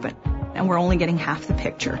eye open, and we're only getting half the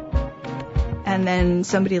picture. And then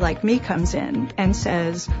somebody like me comes in and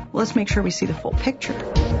says, well, let's make sure we see the full picture.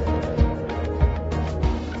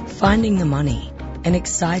 Finding the Money, an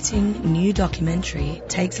exciting new documentary,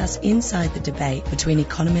 takes us inside the debate between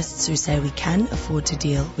economists who say we can afford to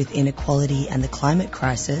deal with inequality and the climate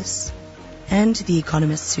crisis, and the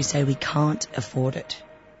economists who say we can't afford it.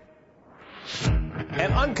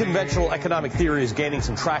 An unconventional economic theory is gaining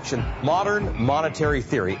some traction, modern monetary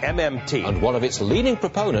theory, MMT. And one of its leading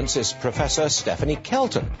proponents is Professor Stephanie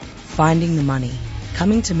Kelton. Finding the Money,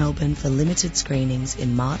 coming to Melbourne for limited screenings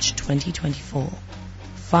in March 2024.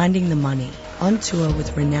 Finding the Money, on tour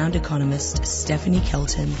with renowned economist Stephanie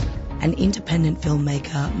Kelton and independent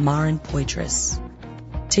filmmaker Maren Poitras.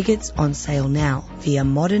 Tickets on sale now via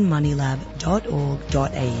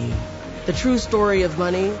modernmoneylab.org.au. The true story of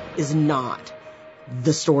money is not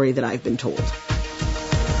the story that I've been told.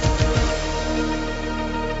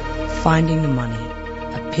 Finding the Money,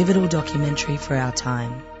 a pivotal documentary for our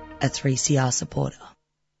time, a 3CR supporter.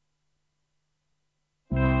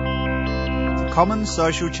 Commons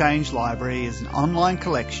Social Change Library is an online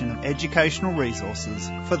collection of educational resources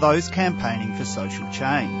for those campaigning for social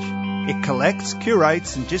change. It collects,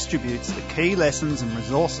 curates and distributes the key lessons and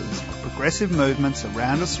resources of progressive movements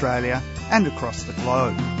around Australia and across the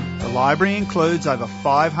globe. The library includes over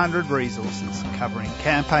 500 resources covering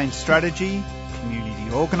campaign strategy, community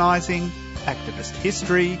organising, activist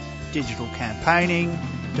history, digital campaigning,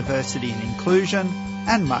 diversity and inclusion,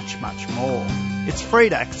 and much, much more. It's free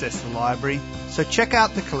to access the library, so check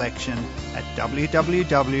out the collection at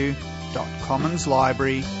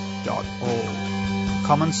www.commonslibrary.org.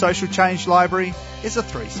 Commons Social Change Library is a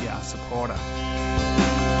 3CR supporter.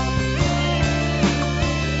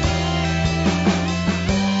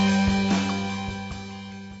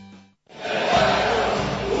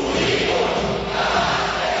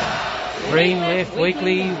 Green Left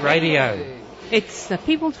Weekly Radio. It's the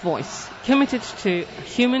people's voice, committed to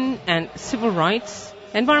human and civil rights,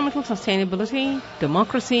 environmental sustainability,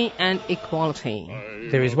 democracy and equality.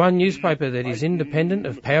 There is one newspaper that is independent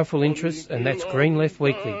of powerful interests, and that's Green Left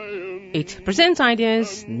Weekly. It presents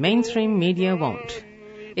ideas mainstream media won't.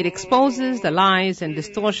 It exposes the lies and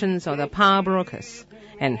distortions of the power brokers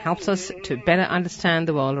and helps us to better understand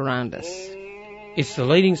the world around us. It's the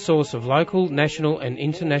leading source of local, national and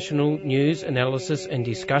international news, analysis and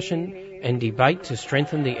discussion and debate to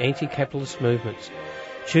strengthen the anti-capitalist movements.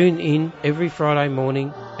 Tune in every Friday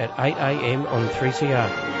morning at 8 a.m. on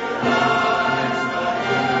 3CR.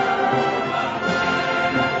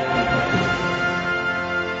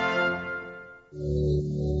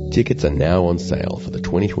 Tickets are now on sale for the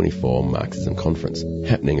 2024 Marxism Conference,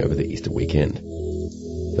 happening over the Easter weekend.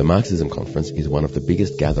 The Marxism Conference is one of the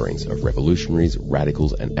biggest gatherings of revolutionaries,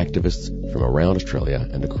 radicals and activists from around Australia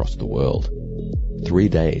and across the world. 3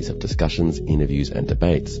 days of discussions, interviews and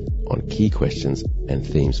debates on key questions and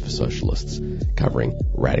themes for socialists, covering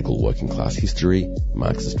radical working class history,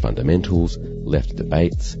 Marxist fundamentals, left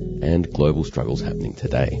debates, and global struggles happening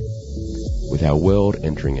today. With our world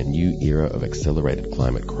entering a new era of accelerated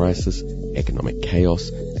climate crisis, economic chaos,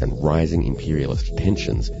 and rising imperialist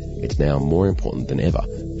tensions, it's now more important than ever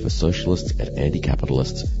for socialists and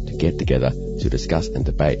anti-capitalists to get together to discuss and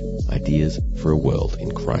debate ideas for a world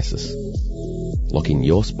in crisis. Lock in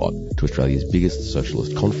your spot to Australia's biggest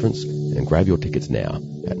socialist conference and grab your tickets now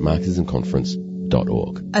at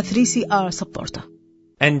marxismconference.org. A 3CR supporter.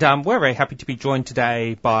 And we're very happy to be joined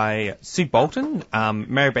today by Sue Bolton,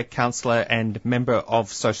 Merri-bek councillor and member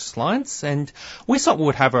of Socialist Alliance. And we thought we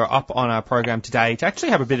would have her up on our program today to actually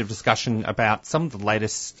have a bit of discussion about some of the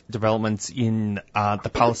latest developments in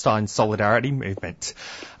the Palestine solidarity movement,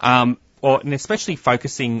 and especially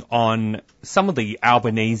focusing on some of the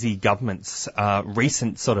Albanese government's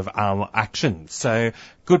recent sort of actions. So,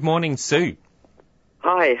 good morning, Sue.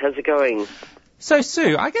 Hi, how's it going? So,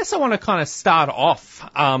 Sue, I guess I want to kind of start off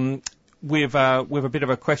with a bit of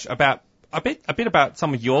a question about a bit about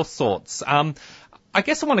some of your thoughts. I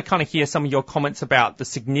guess I want to kind of hear some of your comments about the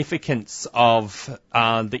significance of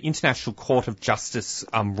the International Court of Justice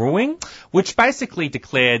ruling, which basically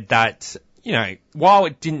declared that, you know, while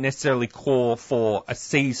it didn't necessarily call for a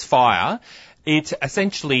ceasefire, it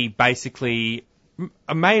essentially basically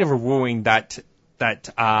made a ruling that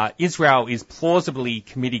Israel is plausibly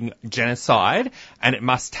committing genocide and it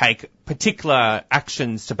must take particular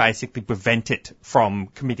actions to basically prevent it from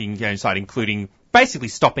committing genocide, including basically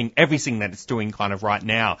stopping everything that it's doing kind of right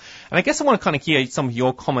now. And I guess I want to kind of hear some of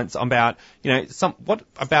your comments about, you know, what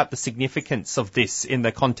about the significance of this in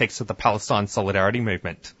the context of the Palestine solidarity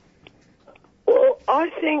movement? Well,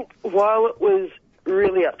 I think while it was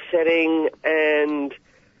really upsetting and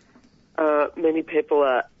many people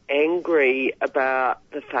are angry about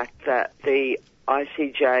the fact that the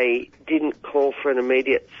ICJ didn't call for an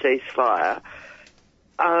immediate ceasefire,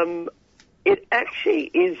 it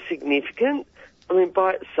actually is significant. I mean,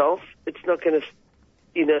 by itself, it's not going to,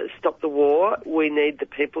 you know, stop the war. We need the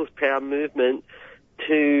People's Power movement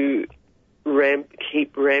to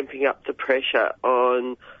keep ramping up the pressure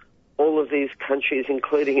on all of these countries,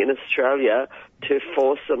 including in Australia, to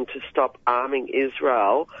force them to stop arming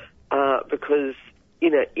Israel, because, you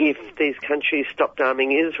know, if these countries stopped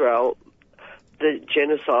arming Israel, the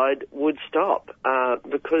genocide would stop,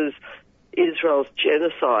 because Israel's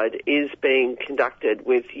genocide is being conducted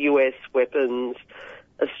with US weapons,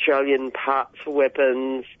 Australian parts for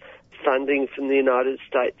weapons, funding from the United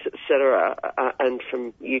States, etc., and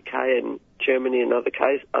from UK and Germany and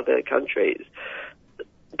other countries.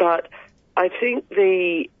 But I think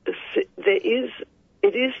it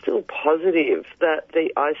is still positive that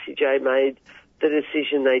the ICJ made the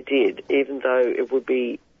decision they did, even though it would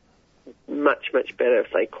be much, much better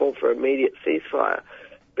if they called for immediate ceasefire,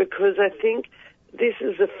 because I think this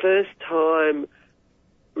is the first time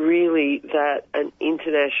really that an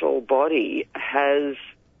international body has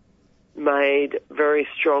made very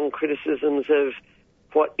strong criticisms of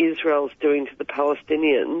what Israel's doing to the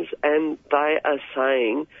Palestinians, and they are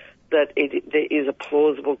saying that there is a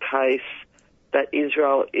plausible case that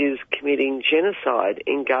Israel is committing genocide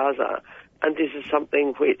in Gaza. And this is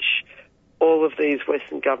something which all of these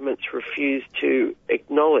Western governments refuse to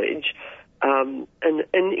acknowledge. And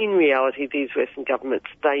in reality, these Western governments,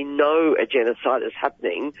 they know a genocide is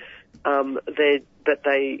happening, but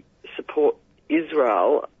they support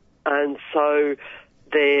Israel, and so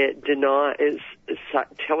they're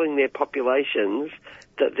telling their populations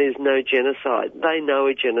that there's no genocide. They know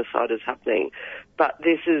a genocide is happening, but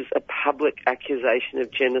this is a public accusation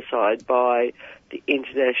of genocide by the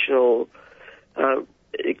International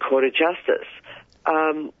Court of Justice.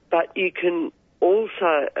 But you can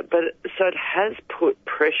also, so it has put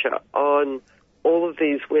pressure on all of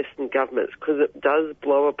these Western governments, because it does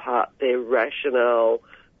blow apart their rationale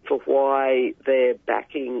for why they're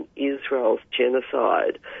backing Israel's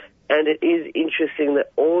genocide. And it is interesting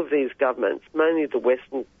that all of these governments, mainly the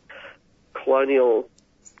Western colonial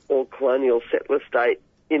or colonial settler state,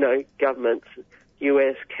 you know, governments,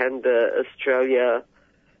 US, Canada, Australia,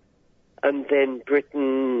 and then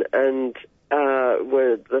Britain, and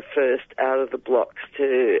were the first out of the blocks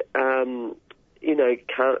to,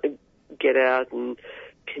 get out and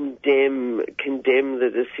condemn the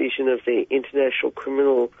decision of the International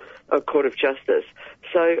Criminal Court of Justice.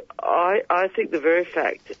 So I think the very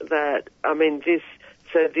fact that,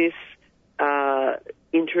 this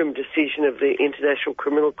interim decision of the International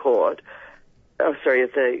Criminal Court, of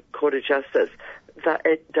the Court of Justice, that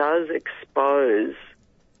it does exposes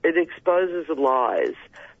the lies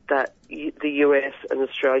that the US and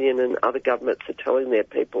Australian and other governments are telling their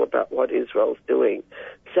people about what Israel's doing.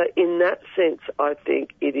 So in that sense, I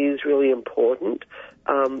think it is really important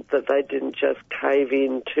that they didn't just cave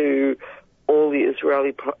in to all the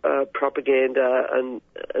Israeli propaganda and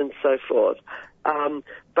so forth.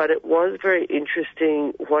 But it was very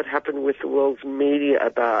interesting what happened with the world's media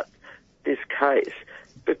about this case,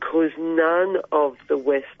 because none of the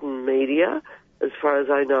Western media, as far as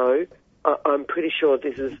I know, I'm pretty sure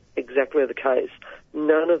this is exactly the case,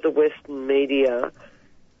 none of the Western media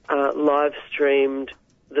live streamed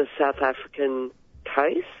the South African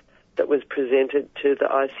case that was presented to the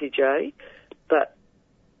ICJ, but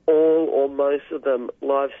all or most of them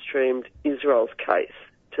live streamed Israel's case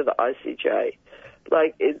to the ICJ.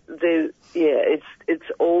 Like, it's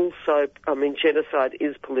also, I mean, genocide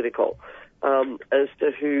is political, as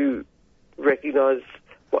to who recognise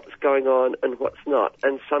what's going on and what's not.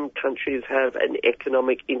 And some countries have an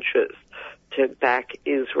economic interest to back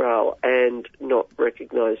Israel and not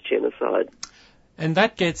recognise genocide. And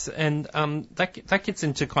that gets that gets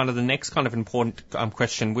into kind of the next kind of important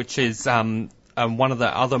question, which is one of the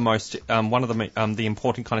other most the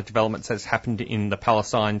important kind of developments that's happened in the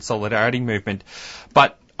Palestine solidarity movement.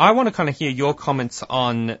 But I want to kind of hear your comments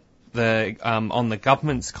on the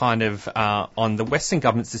government's kind of on the Western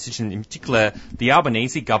government's decision, in particular the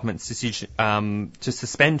Albanese government's decision to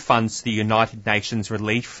suspend funds to the United Nations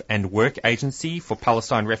Relief and Work Agency for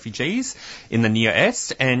Palestine Refugees in the Near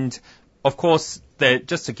East. And of course,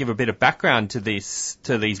 just to give a bit of background to these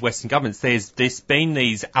Western governments, there's been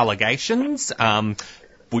these allegations,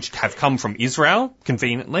 which have come from Israel,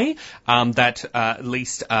 conveniently, that at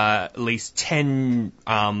least 10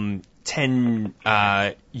 UNRWA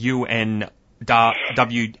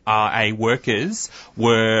workers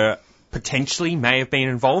may have been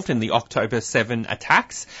involved in the October 7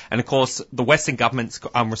 attacks. And of course, the Western government's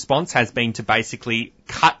response has been to basically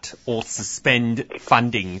cut or suspend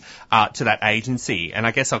funding to that agency. And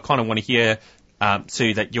I guess I kind of want to hear,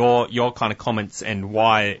 Sue, that your kind of comments and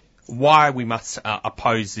why we must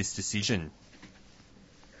oppose this decision.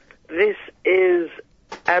 This is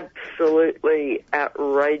absolutely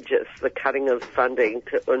outrageous, the cutting of funding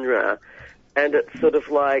to UNRWA. And it's sort of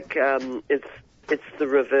like, it's the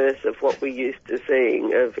reverse of what we're used to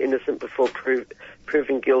seeing, of innocent before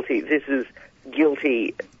proven guilty. This is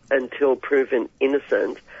guilty until proven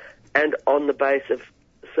innocent, and on the basis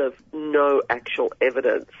of no actual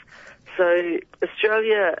evidence. So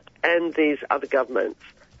Australia and these other governments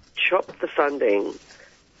chop the funding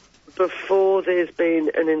before there's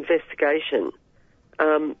been an investigation.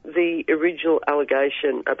 The original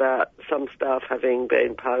allegation about some staff having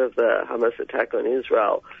been part of the Hamas attack on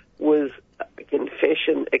Israel was a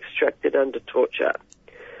confession extracted under torture.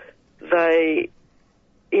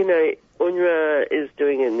 UNRWA is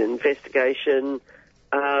doing an investigation.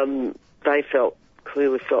 They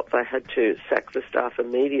clearly felt they had to sack the staff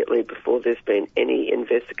immediately before there's been any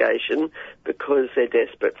investigation, because they're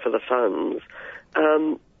desperate for the funds.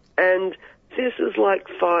 And this is like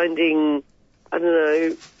finding,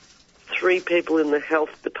 3 people in the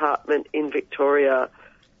health department in Victoria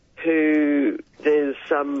who there's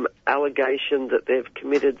some allegation that they've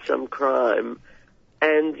committed some crime,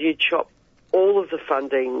 and you chop all of the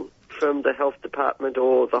funding from the health department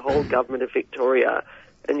or the whole government of Victoria,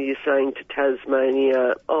 and you're saying to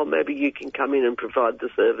Tasmania, oh, maybe you can come in and provide the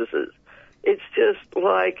services. It's just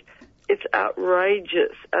like, it's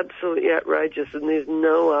outrageous, absolutely outrageous, and there's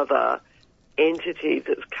no other entity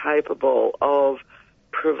that's capable of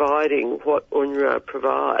providing what UNRWA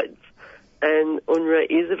provides. And UNRWA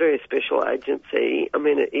is a very special agency. I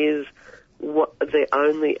mean, it is the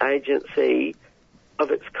only agency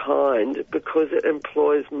of its kind, because it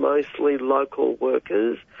employs mostly local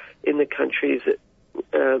workers in the countries it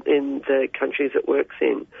works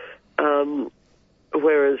in,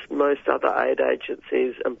 whereas most other aid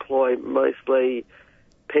agencies employ mostly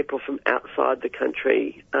people from outside the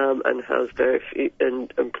country and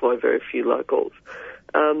employ very few locals.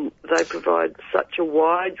 They provide such a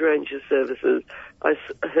wide range of services. I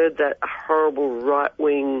heard that horrible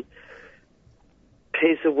right-wing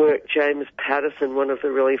piece of work, James Patterson, one of the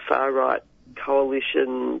really far-right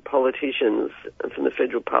coalition politicians from the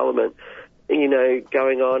federal parliament,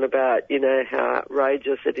 going on about, how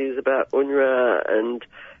outrageous it is about UNRWA and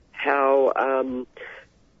how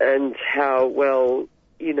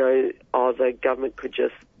the government could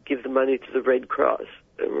just give the money to the Red Cross.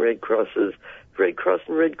 And Red Cross and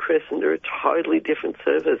Red Crescent are a totally different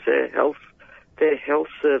service. They're health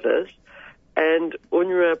service, and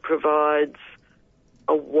UNRWA provides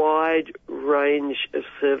a wide range of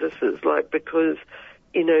services, because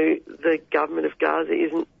the government of Gaza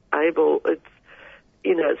isn't able. It's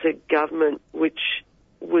a government which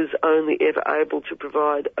was only only ever able to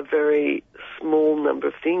provide a very small number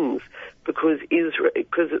of things because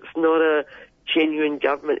it's not a genuine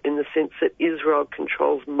government in the sense that Israel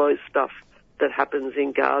controls most stuff that happens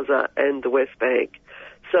in Gaza and the West Bank.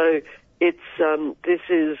 So this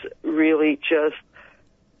is really just,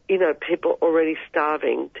 people already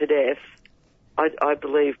starving to death. I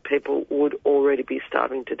believe people would already be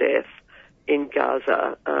starving to death in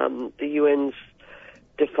Gaza. The UN's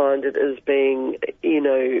defined it as being,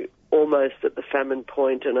 almost at the famine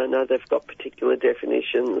point, and I know they've got particular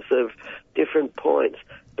definitions of different points,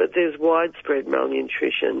 but there's widespread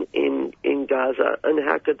malnutrition in Gaza, and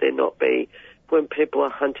how could there not be when people are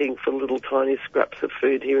hunting for little tiny scraps of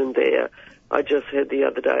food here and there? I just heard the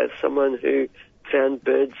other day of someone who found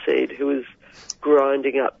birdseed, who was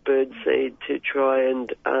grinding up birdseed to try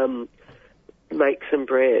and make some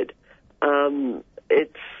bread.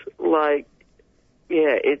 It's like,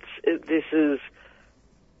 this is,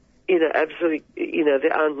 absolutely,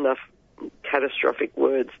 there aren't enough catastrophic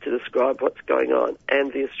words to describe what's going on.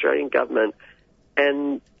 And the Australian government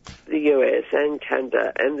and the US and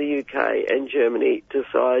Canada and the UK and Germany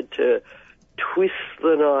decide to twist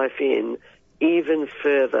the knife in even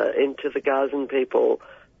further into the Gazan people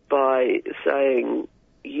by saying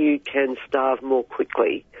you can starve more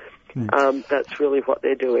quickly. That's really what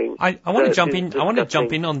they're doing. I want to jump in. I want to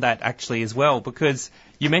jump in on that actually as well, because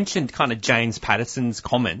you mentioned kind of James Patterson's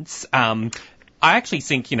comments. I actually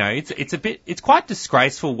think, it's quite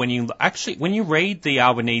disgraceful when you read the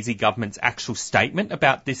Albanese government's actual statement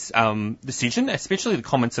about this decision, especially the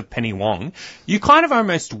comments of Penny Wong. You kind of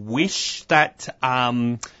almost wish that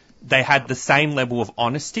they had the same level of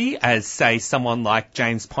honesty as, say, someone like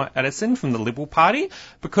James Patterson from the Liberal Party,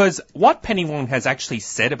 because what Penny Wong has actually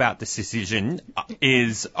said about this decision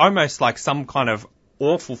is almost like some kind of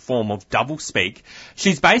awful form of doublespeak.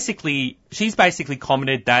 She's basically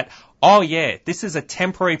commented that, oh yeah, this is a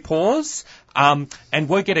temporary pause, and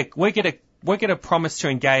we're gonna promise to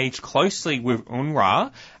engage closely with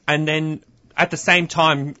UNRWA, and then at the same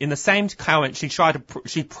time, in the same comment, she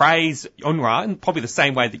praised UNRWA in probably the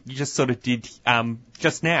same way that you just sort of did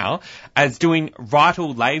just now, as doing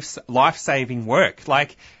vital life-saving work.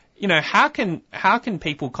 Like, how can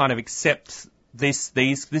people kind of accept this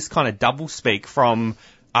kind of doublespeak from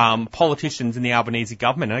politicians in the Albanese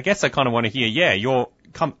government? And I guess I kind of want to hear,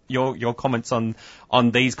 your comments on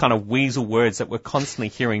these kind of weasel words that we're constantly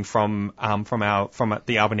hearing from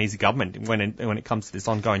the Albanese government when it comes to this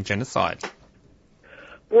ongoing genocide.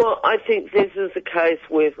 Well, I think this is the case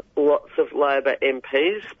with lots of Labor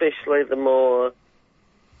MPs, especially the more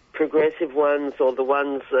progressive ones or the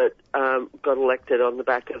ones that got elected on the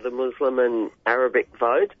back of the Muslim and Arabic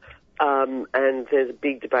vote. And there's a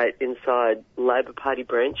big debate inside Labor Party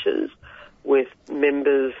branches with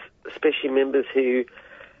members, especially members who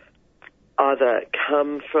either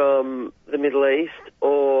come from the Middle East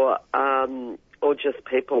or just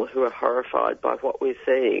people who are horrified by what we're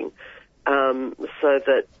seeing. So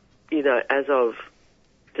that, as of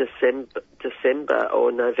December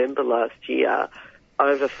or November last year,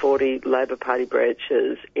 over 40 Labor Party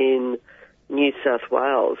branches in New South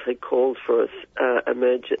Wales had called for an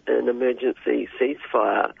emergency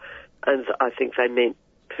ceasefire, and I think they meant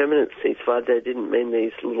permanent ceasefire. They didn't mean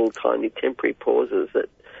these little tiny temporary pauses that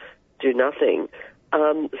do nothing.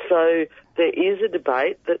 So there is a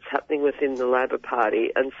debate that's happening within the Labor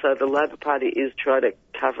Party, and so the Labor Party is trying to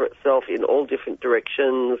cover itself in all different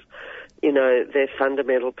directions. Their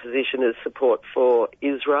fundamental position is support for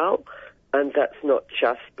Israel, and that's not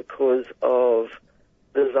just because of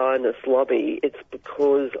the Zionist lobby, it's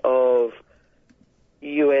because of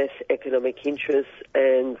US economic interests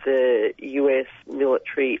and the US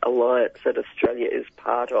military alliance that Australia is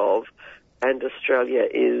part of, and Australia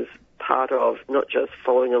is part of, not just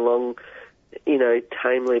following along,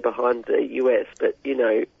 tamely behind the US, but,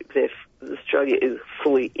 Australia is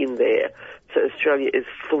fully in there. So Australia is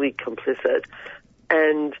fully complicit.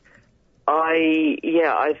 And I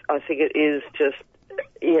think it is just,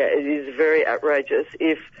 it is very outrageous.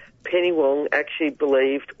 If Penny Wong actually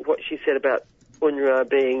believed what she said about UNRWA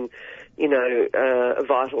being, a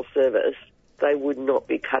vital service, they would not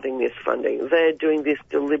be cutting this funding. They're doing this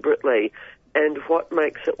deliberately. And what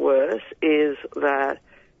makes it worse is that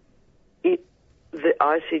the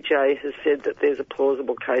ICJ has said that there's a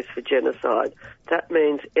plausible case for genocide. That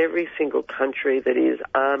means every single country that is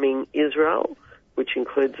arming Israel, which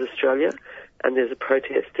includes Australia, and there's a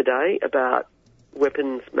protest today about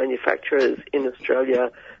weapons manufacturers in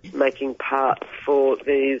Australia making parts for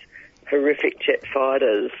these horrific jet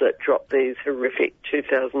fighters that drop these horrific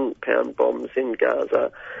 2,000-pound bombs in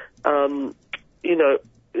Gaza.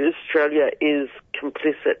 Australia is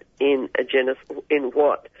complicit in in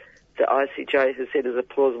what the ICJ has said is a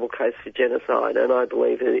plausible case for genocide, and I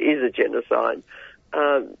believe it is a genocide.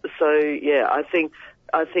 I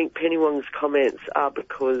think Penny Wong's comments are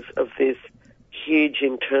because of this huge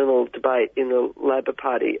internal debate in the Labor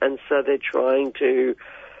Party, and so they're trying to,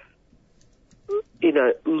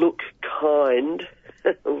 look kind.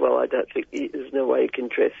 Well, I don't think there's no way you can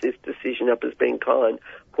dress this decision up as being kind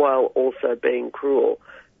while also being cruel.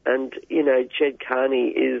 And, Jed Carney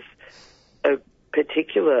is a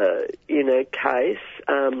particular, case.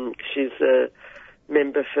 She's a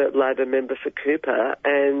Labor member for Cooper,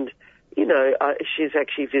 and, she's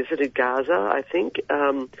actually visited Gaza, I think,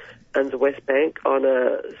 and the West Bank on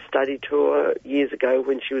a study tour years ago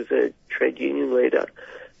when she was a trade union leader.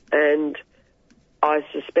 And I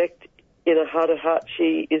suspect in her heart of heart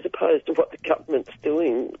she is opposed to what the government's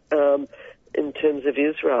doing in terms of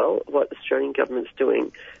Israel, what the Australian government's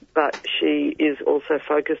doing. But she is also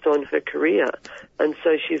focused on her career. And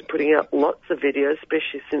so she's putting out lots of videos,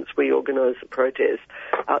 especially since we organised the protest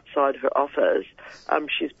outside her office.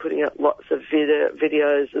 She's putting out lots of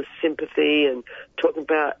videos of sympathy and talking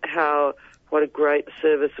about what a great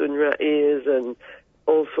service UNRWA is and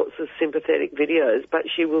all sorts of sympathetic videos. But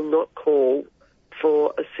she will not call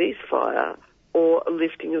for a ceasefire or a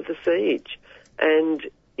lifting of the siege. And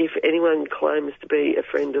if anyone claims to be a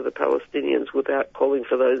friend of the Palestinians without calling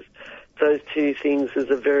for those two things as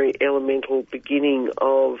a very elemental beginning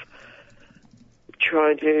of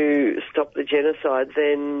trying to stop the genocide,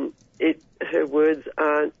 then her words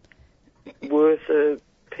aren't worth a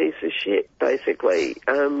piece of shit, basically.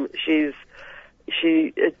 All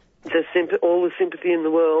the sympathy in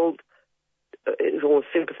the world, or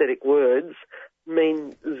sympathetic words,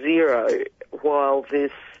 mean zero while the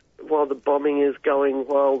bombing is going,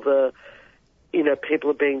 while the people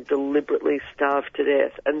are being deliberately starved to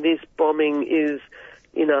death. And this bombing is,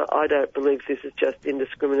 I don't believe this is just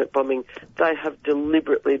indiscriminate bombing. They have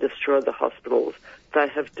deliberately destroyed the hospitals. They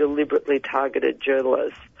have deliberately targeted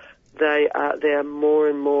journalists. There are more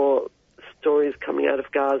and more stories coming out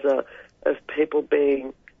of Gaza of people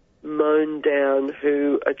being mown down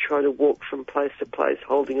who are trying to walk from place to place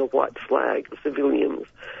holding a white flag, civilians.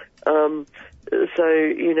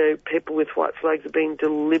 People with white flags are being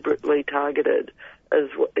deliberately targeted,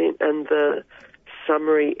 and the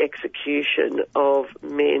summary execution of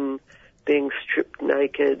men being stripped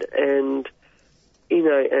naked and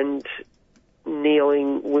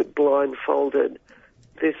kneeling blindfolded.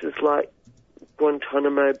 This is like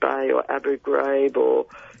Guantanamo Bay or Abu Ghraib, or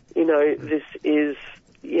this is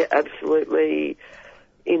absolutely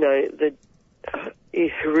the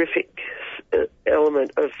horrific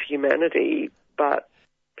element of humanity, but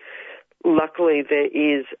luckily there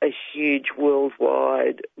is a huge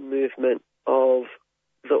worldwide movement of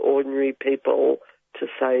the ordinary people to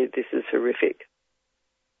say this is horrific.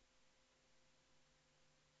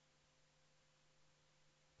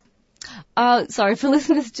 Sorry, for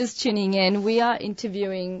listeners just tuning in, we are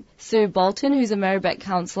interviewing Sue Bolton, who's a Merri-bek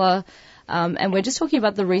councillor, and we're just talking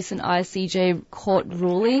about the recent ICJ court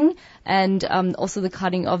ruling and also the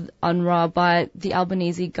cutting of UNRWA by the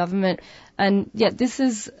Albanese government. And this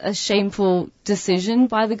is a shameful decision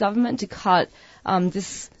by the government to cut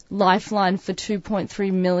this lifeline for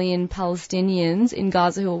 2.3 million Palestinians in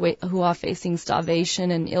Gaza who are facing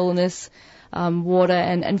starvation and illness, water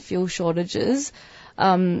and fuel shortages,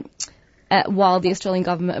 while the Australian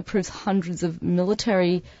government approves hundreds of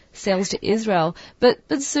military sales to Israel. But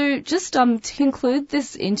Sue, just to conclude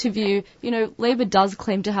this interview, Labor does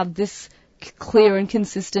claim to have this clear and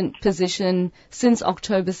consistent position since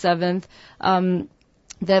October 7th.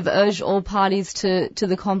 They've urged all parties to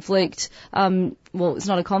the conflict, well, it's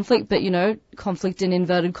not a conflict, but, conflict in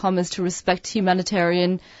inverted commas, to respect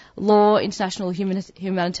humanitarian law, international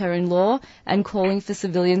humanitarian law, and calling for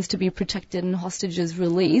civilians to be protected and hostages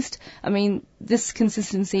released. I mean, this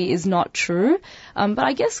consistency is not true. But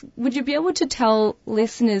I guess, would you be able to tell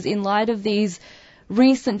listeners, in light of these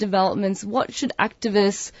recent developments, what should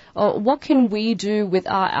activists, or what can we do with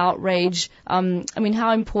our outrage?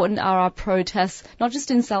 How important are our protests, not just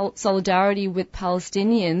in solidarity with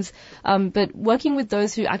Palestinians, but working with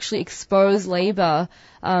those who actually expose Labor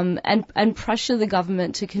and pressure the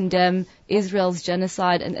government to condemn Israel's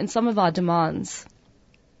genocide and some of our demands?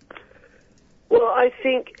 Well, I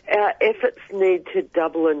think our efforts need to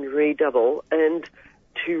double and redouble, and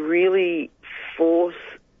to really force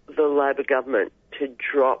the Labor government to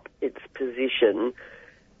drop its position.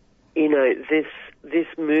 This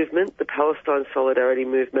movement, the Palestine Solidarity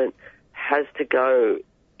Movement, has to go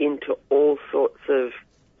into all sorts of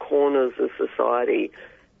corners of society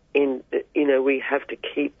we have to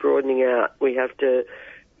keep broadening out. We have to,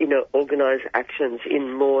 organise actions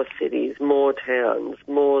in more cities, more towns,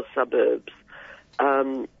 more suburbs.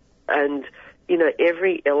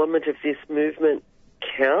 Every element of this movement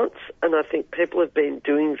counts, and I think people have been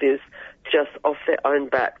doing this just off their own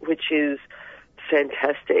bat, which is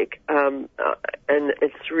fantastic. And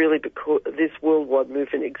it's really because this worldwide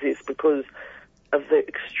movement exists because of the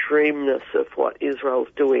extremeness of what Israel's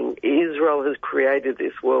doing. Israel has created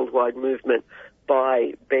this worldwide movement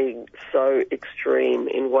by being so extreme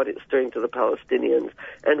in what it's doing to the Palestinians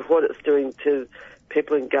and what it's doing to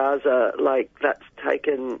people in Gaza. Like, that's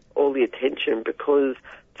taken all the attention because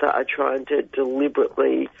they are trying to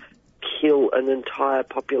deliberately kill an entire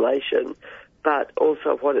population. But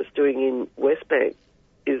also what it's doing in West Bank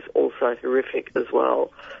is also horrific as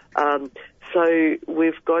well. So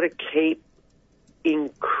we've got to keep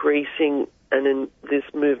increasing in this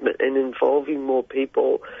movement and involving more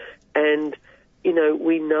people. And,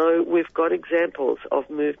 we know we've got examples of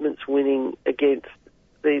movements winning against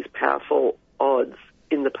these powerful odds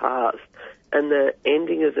in the past. And the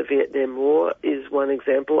ending of the Vietnam War is one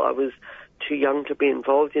example. I was too young to be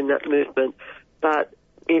involved in that movement, but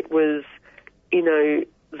it was,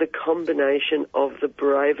 the combination of the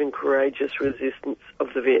brave and courageous resistance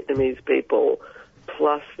of the Vietnamese people,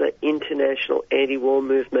 plus the international anti-war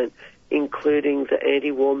movement, including the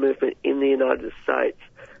anti-war movement in the United States,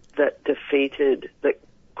 that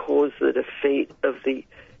caused the defeat of the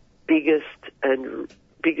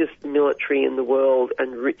biggest military in the world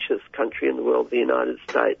and richest country in the world, the United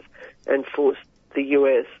States, and forced the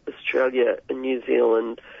US, Australia and New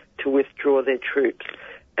Zealand to withdraw their troops.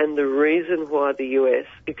 And the reason why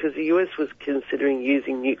because the US was considering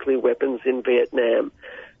using nuclear weapons in Vietnam,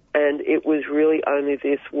 and it was really only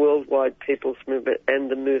this worldwide people's movement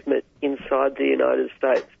and the movement inside the United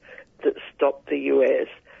States that stopped the US.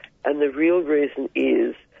 And the real reason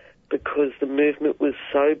is because the movement was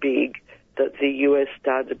so big that the US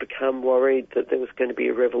started to become worried that there was going to be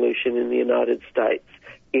a revolution in the United States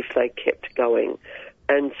if they kept going.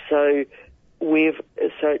 And so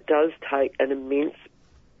it does take an immense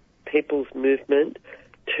people's movement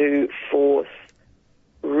to force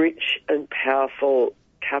rich and powerful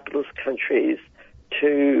capitalist countries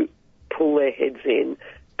to pull their heads in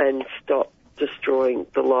and stop destroying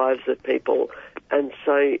the lives of people. And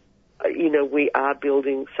so, we are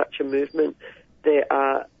building such a movement. There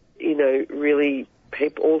are, really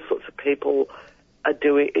all sorts of people are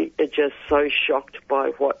just so shocked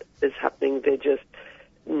by what is happening. They're just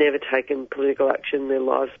never taken political action in their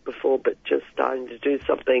lives before, but just starting to do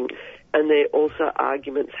something. And there are also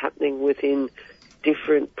arguments happening within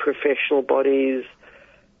different professional bodies,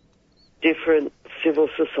 different civil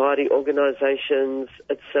society organisations,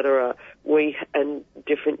 etc. And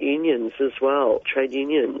different unions as well, trade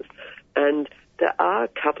unions. And there are a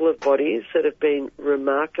couple of bodies that have been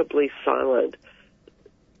remarkably silent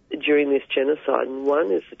during this genocide. And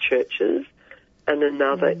one is the churches, and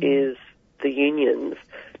another is the unions.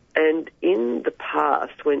 And in the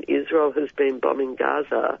past, when Israel has been bombing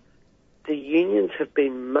Gaza, the unions have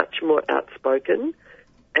been much more outspoken,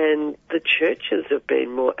 and the churches have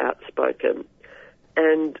been more outspoken.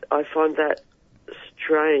 And I find that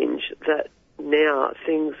strange that now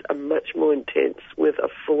things are much more intense with a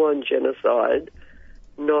full-on genocide,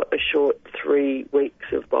 not a short 3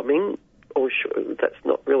 weeks of bombing, that's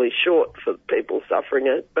not really short for people suffering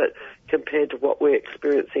it, but compared to what we're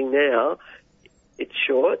experiencing now, it's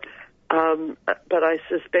short. But I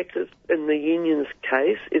suspect that in the union's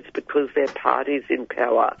case, it's because their party's in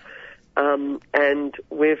power. And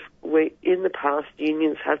in the past,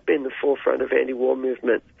 unions have been the forefront of anti-war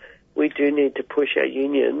movements. We do need to push our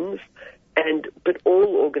unions, but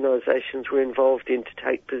all organisations were involved in to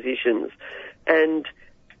take positions, and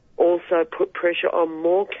also put pressure on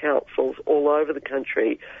more councils all over the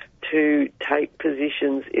country to take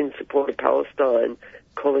positions in support of Palestine,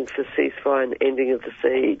 calling for ceasefire and ending of the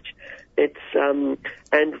siege.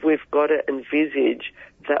 And we've got to envisage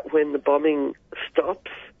that when the bombing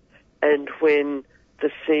stops and when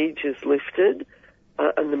the siege is lifted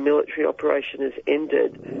and the military operation is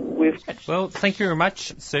ended, Well, thank you very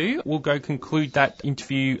much, Sue. We'll go conclude that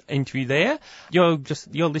interview there. You're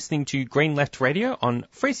listening to Green Left Radio on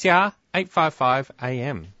 3CR 855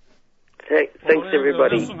 AM. Thanks,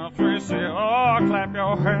 everybody. Clap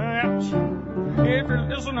your hands. If you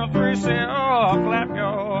listen to 3CR, clap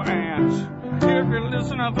your hands. If you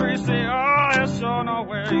listen to 3CR, I sure know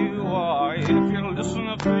where you are. If you listen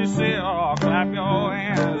to 3CR, clap your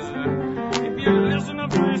hands. If you listen to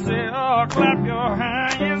 3CR, clap your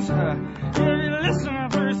hands. If you listen to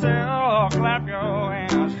 3CR, clap your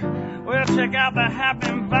hands. Well, check out the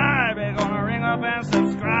happening vibe. You're gonna ring up and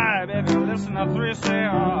subscribe if you listen to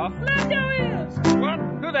 3CR. Flap your ears. What?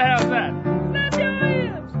 Who the hell's that? Flap your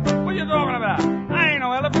ears. What you talking about? I ain't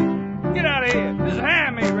no elephant. Get out of here. This is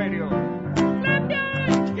handmade radio. Flap your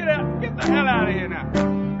ears. Get out. Get the hell out of here now.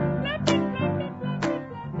 Flap it, flap it, flap it,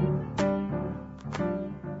 flap it. I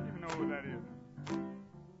don't even know who that is.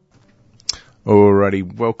 Alrighty,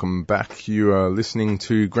 welcome back. You are listening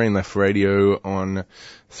to Green Left Radio on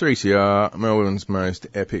 3CR, Melbourne's most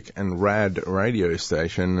epic and rad radio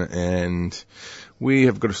station, and we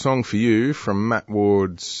have got a song for you from Matt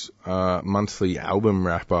Ward's monthly album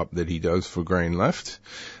wrap-up that he does for Green Left.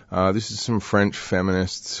 This is some French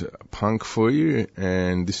feminist punk for you,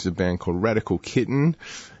 and this is a band called Radical Kitten,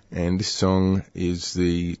 and this song is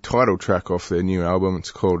the title track off their new album.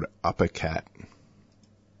 It's called Uppercat.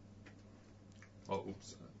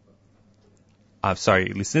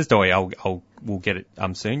 Sorry, listeners, don't worry, we'll get it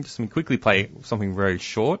soon. Just let me quickly play something very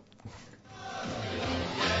short.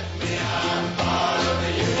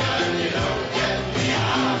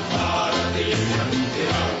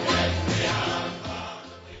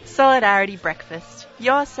 Solidarity Breakfast,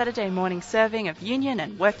 your Saturday morning serving of union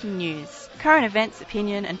and working news, current events,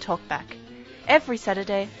 opinion and talkback. Every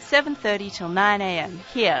Saturday, 7:30 till 9 a.m.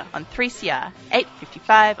 here on 3CR,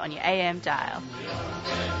 8:55 on your AM dial.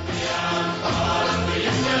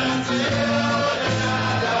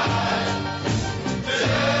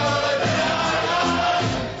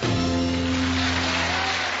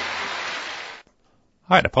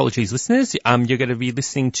 All right, apologies, listeners. You're going to be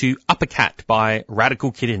listening to Uppercat by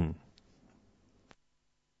Radical Kitten.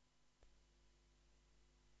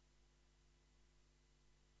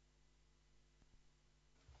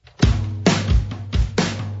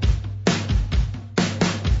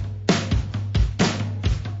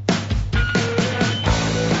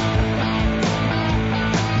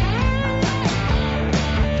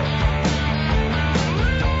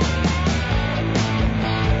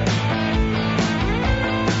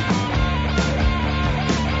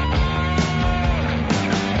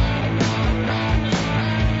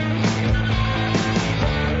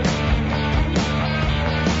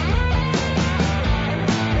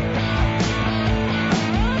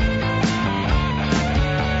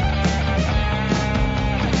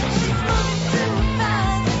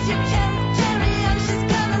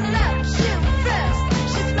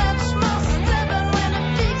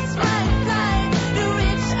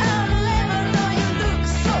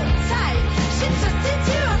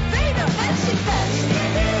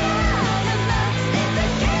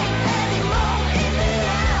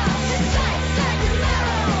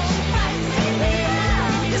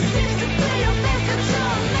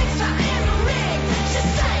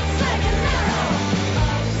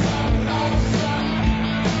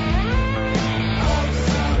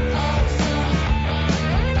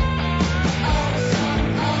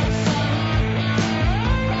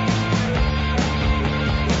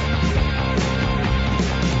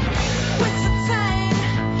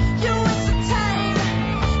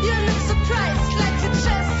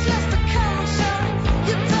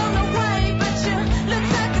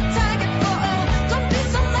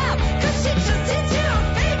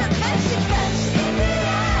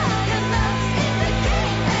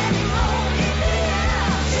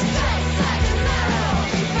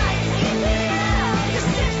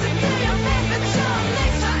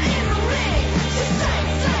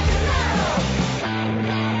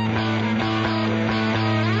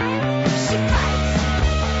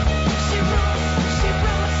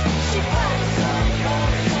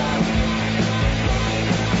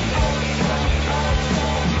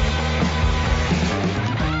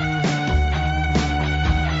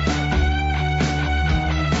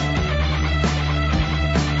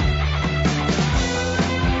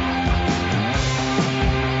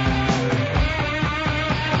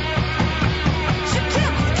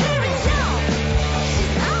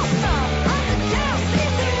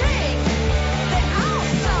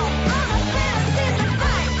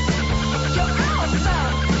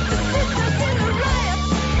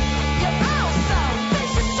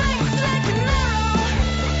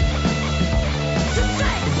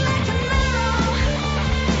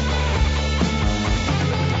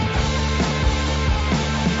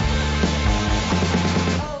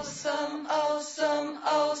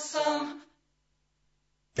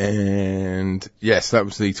 And yes, that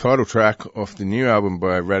was the title track off the new album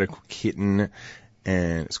by Radical Kitten,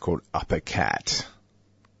 and it's called Uppercat.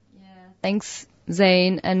 Thanks,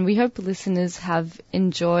 Zane, and we hope listeners have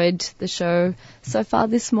enjoyed the show so far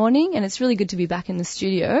this morning, and it's really good to be back in the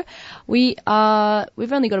studio. We've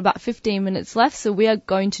only got about 15 minutes left, so we are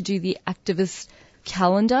going to do the activist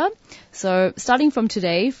calendar. So starting from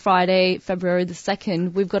today, Friday, February the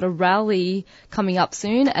 2nd, we've got a rally coming up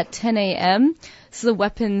soon at 10 a.m. It's the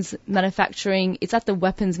it's at the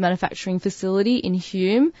weapons manufacturing facility in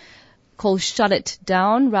Hume, called Shut It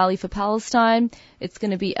Down, Rally for Palestine. It's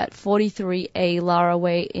going to be at 43A Lara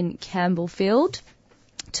Way in Campbellfield.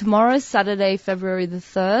 Tomorrow, Saturday, February the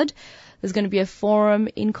 3rd, there's going to be a forum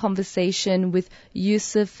in conversation with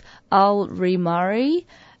Yusuf Al-Rimari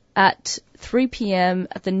at 3 p.m.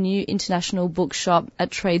 at the new International Bookshop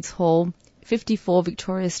at Trades Hall, 54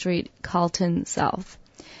 Victoria Street, Carlton South.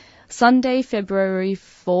 Sunday, February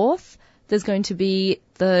 4th, there's going to be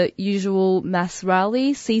the usual mass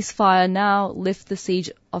rally, Ceasefire Now, Lift the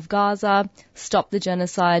Siege of Gaza, Stop the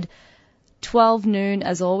Genocide, 12 noon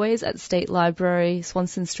as always at State Library,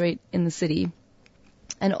 Swanston Street in the city.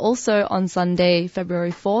 And also on Sunday,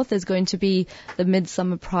 February 4th, there's going to be the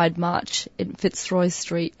Midsummer Pride March in Fitzroy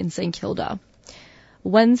Street in St Kilda.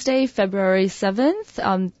 Wednesday, February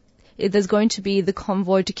 7th, there's going to be the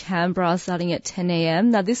convoy to Canberra starting at 10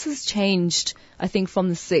 a.m. Now, this has changed, I think, from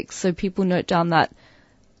the 6th, so people note down that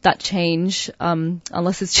change,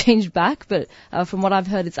 unless it's changed back. But from what I've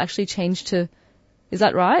heard, it's actually changed to... Is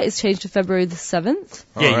that right? It's changed to February the 7th?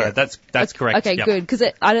 Yeah, that's correct. Okay, yep. good. Because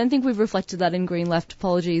I don't think we've reflected that in Green Left.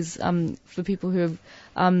 Apologies for people who have...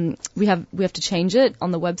 we have to change it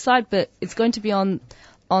on the website, but it's going to be on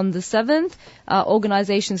the 7th.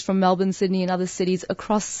 Organisations from Melbourne, Sydney and other cities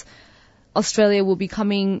across Australia will be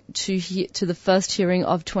coming to the first hearing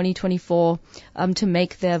of 2024 to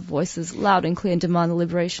make their voices loud and clear and demand the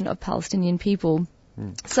liberation of Palestinian people.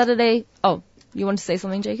 Saturday... Oh, you want to say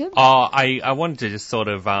something, Jacob? I wanted to just sort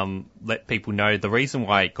of let people know the reason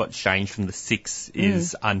why it got changed from the 6th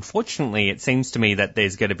is, unfortunately, it seems to me that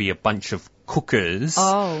there's going to be a bunch of cookers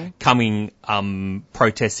coming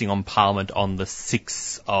protesting on Parliament on the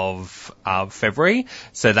 6th of February.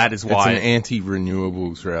 So that is why... It's an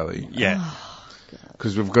anti-renewables rally. Yeah.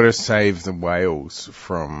 Because we've got to save the whales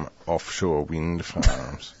from offshore wind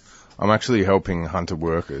farms. I'm actually helping hunter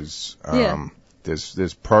workers...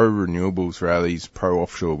 There's pro-renewables rallies,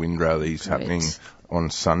 pro-offshore wind rallies happening on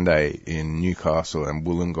Sunday in Newcastle and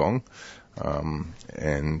Wollongong.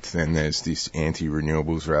 And then there's this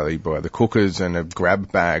anti-renewables rally by the cookers and a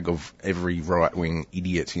grab bag of every right-wing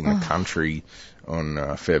idiot in the country on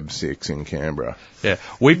Feb 6 in Canberra. Yeah,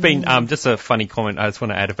 we've been, just a funny comment I just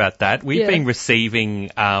want to add about that. We've been receiving,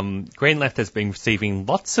 Green Left has been receiving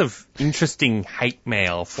lots of interesting hate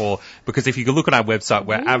mail because if you could look at our website,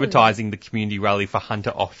 we're advertising the community rally for Hunter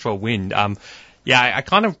Offshore Wind. I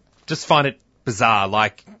kind of just find it bizarre,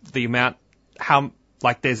 like the amount,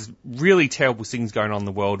 there's really terrible things going on in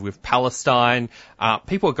the world with Palestine.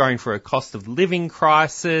 People are going through a cost of living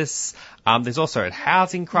crisis. There's also a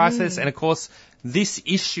housing crisis. And of course, this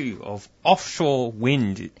issue of offshore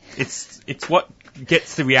wind, it's what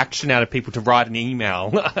gets the reaction out of people to write an email.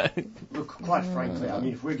 Look, quite frankly, I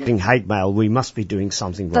mean, if we're getting hate mail, we must be doing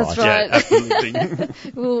something right. That's right. Yeah, absolutely.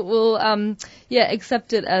 we'll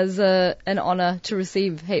accept it as an honour to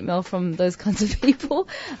receive hate mail from those kinds of people.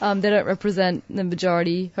 They don't represent the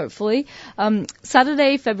majority, hopefully.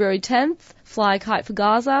 Saturday, February 10th, Fly a Kite for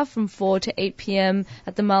Gaza from 4 to 8 p.m.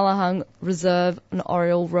 at the Malahang Reserve on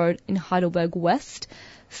Oriole Road in Heidelberg West.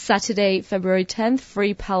 Saturday, February 10th,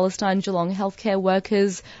 Free Palestine Geelong Healthcare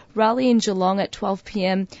Workers rally in Geelong at 12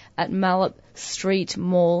 p.m. at Malop Street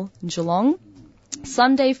Mall in Geelong.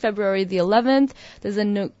 Sunday, February the 11th, there's a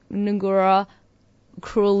Ngura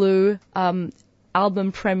Krulu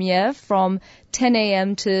album premiere from 10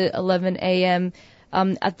 a.m. to 11 a.m.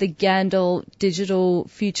 At the Gandal Digital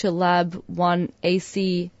Future Lab 1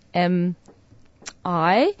 ACMI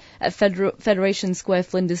at Federation Square,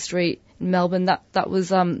 Flinders Street, Melbourne. That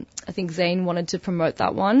was, I think Zane wanted to promote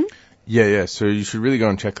that one. Yeah, so you should really go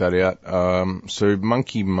and check that out. So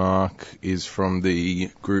Monkey Mark is from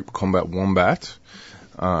the group Combat Wombat.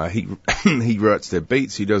 He writes their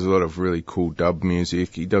beats. He does a lot of really cool dub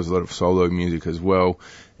music. He does a lot of solo music as well.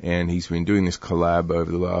 And he's been doing this collab over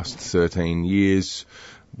the last 13 years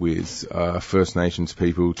with First Nations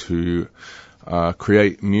people to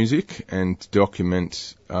create music and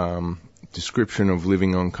document description of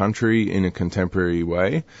living on country in a contemporary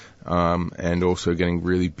way, and also getting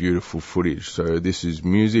really beautiful footage. So this is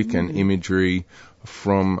music and imagery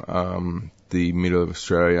from the middle of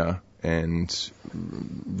Australia and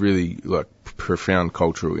really like profound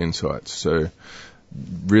cultural insights. So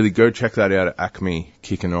really go check that out at Acme,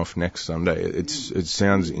 kicking off next Sunday. It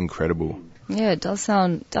sounds incredible. Yeah, it does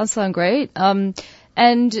sound great.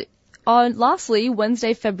 And lastly,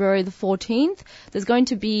 Wednesday, February the 14th, there's going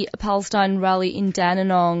to be a Palestine rally in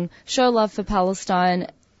Dandenong. Show love for Palestine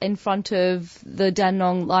in front of the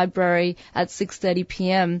Dandenong Library at 6:30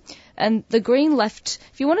 p.m. And the Green Left,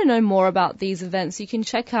 if you want to know more about these events, you can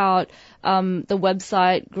check out the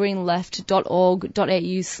website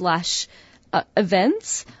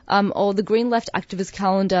greenleft.org.au/events, or the Green Left Activist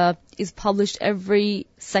Calendar is published every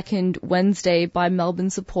second Wednesday by Melbourne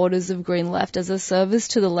supporters of Green Left as a service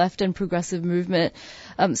to the left and progressive movement.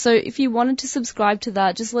 So if you wanted to subscribe to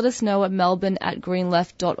that, just let us know at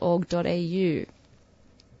melbourne@greenleft.org.au.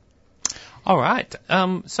 All right.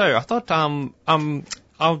 So I thought I'll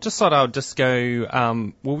just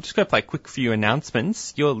go. We'll just go play a quick few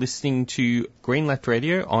announcements. You're listening to Green Left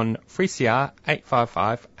Radio on 3CR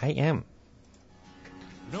 855 AM.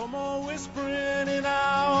 No more whispering in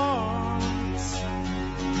our hearts.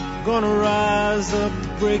 Gonna rise up,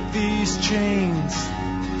 break these chains,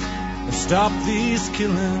 and stop these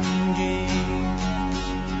killing games.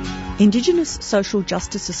 Indigenous Social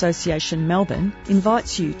Justice Association Melbourne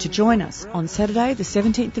invites you to join us on Saturday the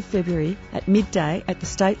 17th of February at midday at the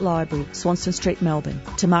State Library, Swanston Street, Melbourne,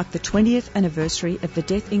 to mark the 20th anniversary of the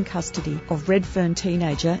death in custody of Redfern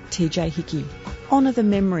teenager TJ Hickey. Honour the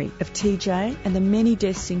memory of TJ and the many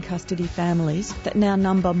deaths in custody families that now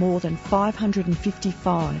number more than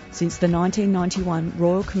 555 since the 1991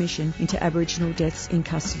 Royal Commission into Aboriginal Deaths in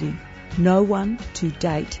Custody. No one to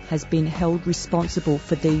date has been held responsible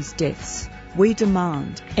for these deaths. We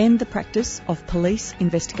demand end the practice of police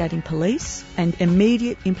investigating police and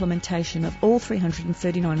immediate implementation of all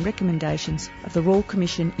 339 recommendations of the Royal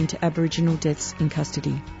Commission into Aboriginal Deaths in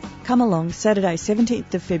Custody. Come along Saturday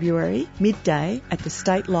 17th of February, midday at the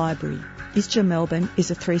State Library. ICJ Melbourne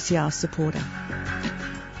is a 3CR supporter.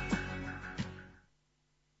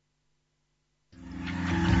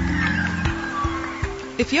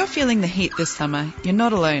 If you're feeling the heat this summer, you're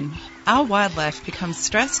not alone. Our wildlife becomes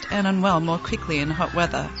stressed and unwell more quickly in hot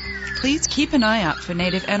weather. Please keep an eye out for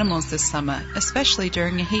native animals this summer, especially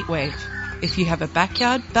during a heat wave. If you have a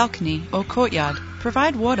backyard, balcony or courtyard,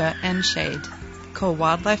 provide water and shade. Call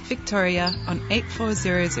Wildlife Victoria on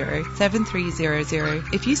 8400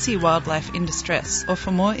 7300 if you see wildlife in distress or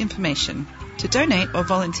for more information. To donate or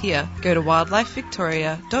volunteer, go to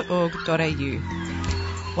wildlifevictoria.org.au.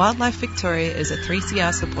 Wildlife Victoria is a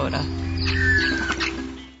 3CR supporter.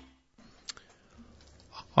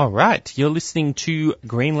 All right, you're listening to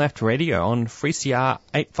Green Left Radio on 3CR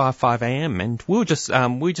 855 AM, and we just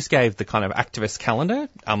gave the kind of activist calendar,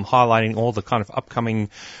 highlighting all the kind of upcoming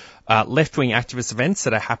left-wing activist events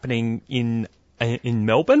that are happening in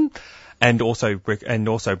Melbourne, and also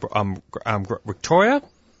Victoria.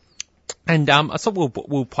 And I thought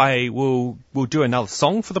we'll do another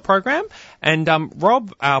song for the program. And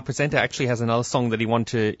Rob, our presenter, actually has another song that he wanted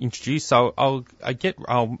to introduce. So I'll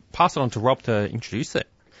pass it on to Rob to introduce it.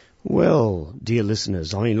 Well, dear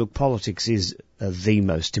listeners, I mean, look, politics is the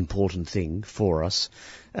most important thing for us,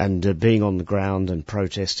 and being on the ground and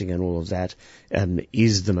protesting and all of that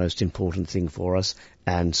is the most important thing for us,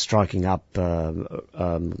 and striking up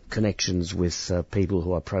connections with people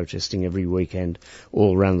who are protesting every weekend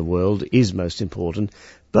all around the world is most important.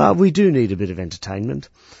 But we do need a bit of entertainment,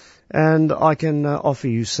 and I can offer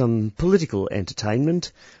you some political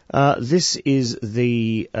entertainment. This is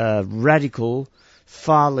the radical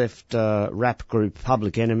far-left rap group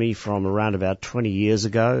Public Enemy from around about 20 years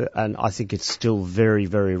ago, and I think it's still very,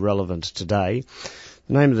 very relevant today.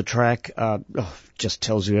 The name of the track just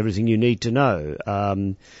tells you everything you need to know.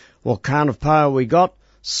 What kind of power we got?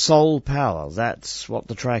 Soul Power. That's what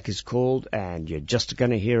the track is called, and you're just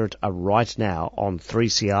going to hear it right now on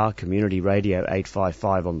 3CR Community Radio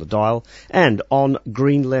 855 on the dial, and on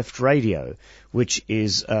Green Left Radio, which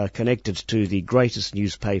is connected to the greatest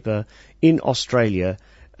newspaper in Australia,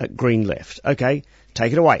 Green Left. Okay,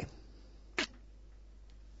 take it away.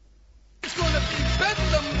 It's gonna be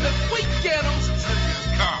Bedlam this weekend on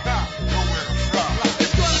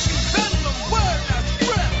It's gonna be Bedlam, word after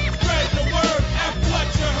spread. Spread the word after what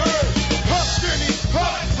you heard.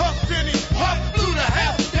 Huffed any, blew the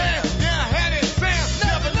house down. Yeah, I had it Sam.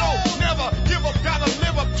 Never give up, gotta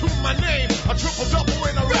live up to my name. A triple double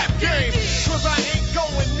in a rap game. Cause I ain't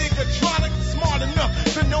going niggatronic, smart enough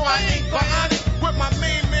to know I ain't bionic. With my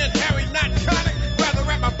main man Harry, not conic. Rather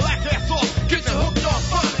rap my black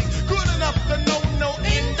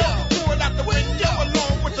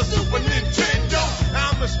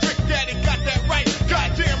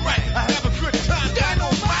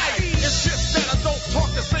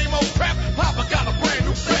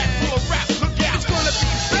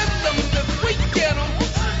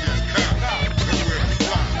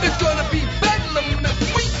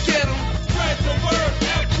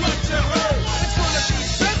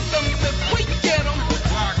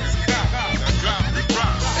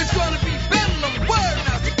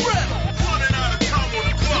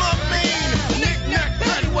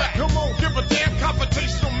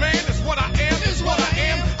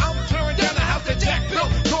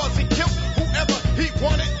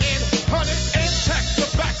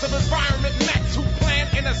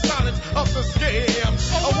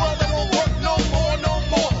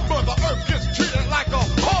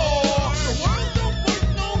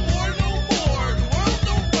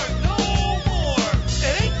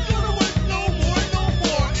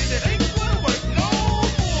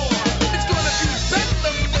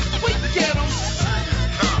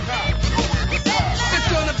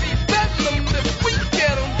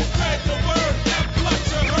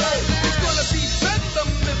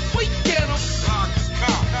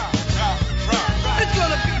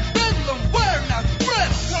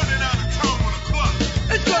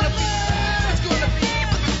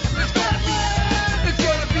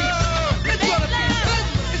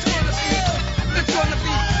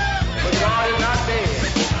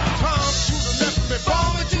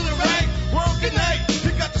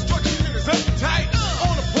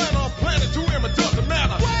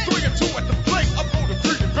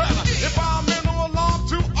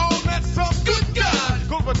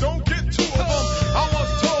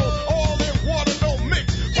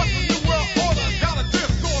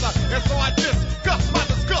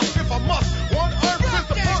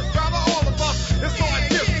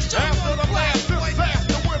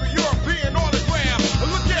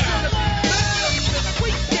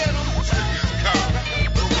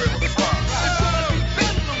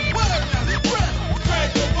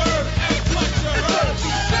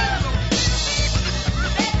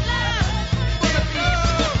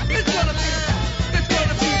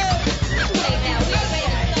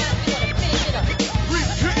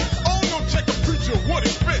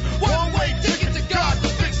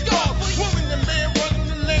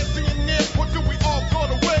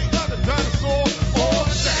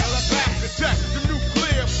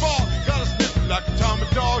I'm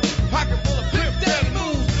a dog, pocket full of pimp daddy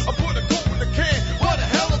moves. I put a coke in the can, what a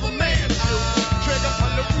hell of a man. Drag up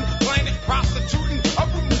on the roof, planet prostituting. I'm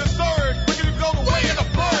rooting the third, we're gonna go the way of the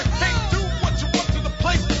bird. Can't do what you want to the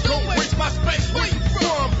place, don't waste my space. Where you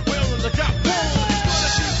from? Well, look out, boom. It's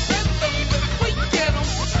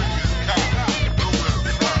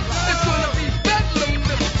gonna be Bedlam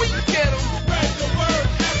if we get 'em. Spread the word,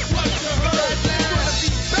 that's what you heard. It's gonna be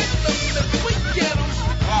Bedlam if we get 'em.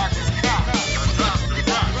 It's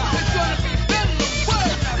gonna be Bedlam,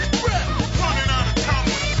 word, spread. Running out of time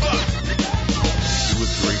with the bus. 2 or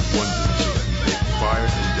 3 wonders that they fire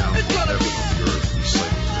them down forever on the earth and say,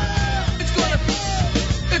 It's gonna be,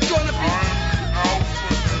 it's gonna be, it's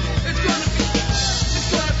gonna be,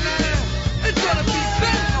 it's gonna be, it's gonna be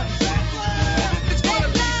Bedlam. It's gonna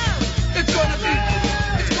be, it's gonna be,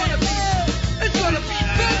 it's gonna be, it's gonna be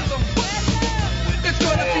Bedlam. It's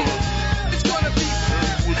gonna be, it's gonna be,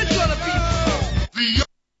 it's gonna be.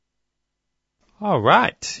 All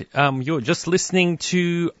right. You're just listening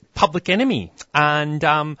to Public Enemy, and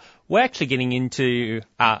we're actually getting into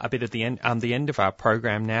a bit of the end of our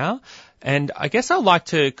program now. And I guess I'd like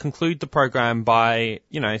to conclude the program by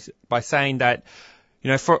saying that,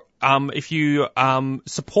 if you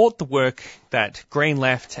support the work that Green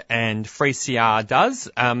Left and 3CR does,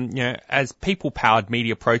 as people-powered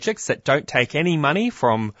media projects that don't take any money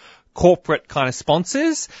from corporate kind of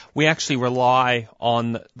sponsors, we actually rely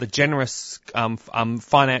on the generous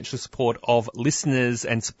financial support of listeners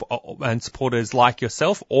and supporters like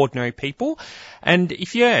yourself, ordinary people. And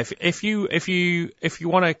if you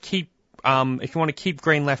want to keep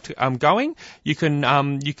Green Left going, you can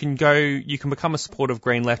become a supporter of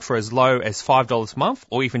Green Left for as low as $5 a month,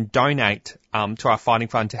 or even donate to our fighting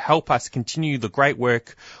fund to help us continue the great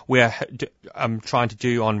work we're trying to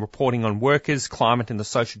do on reporting on workers, climate and the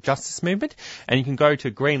social justice movement. And you can go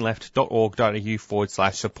to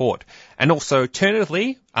greenleft.org.au/support. And also,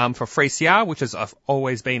 alternatively, for 3CR, which has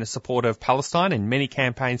always been a supporter of Palestine and many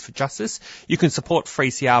campaigns for justice, you can support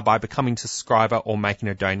 3CR by becoming a subscriber or making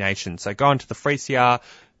a donation. So go on to the 3CR,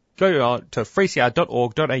 go to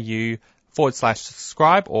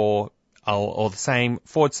 3cr.org.au/subscribe or the same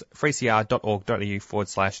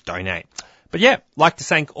 3cr.org.au/donate. But yeah, like to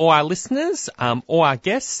thank all our listeners, all our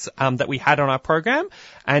guests that we had on our program,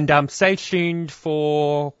 and stay tuned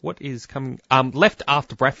for what is coming left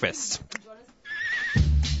after breakfast.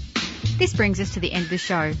 This brings us to the end of the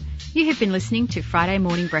show. You have been listening to Friday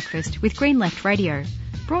Morning Breakfast with Green Left Radio,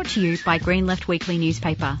 brought to you by Green Left Weekly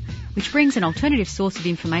newspaper, which brings an alternative source of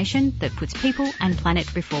information that puts people and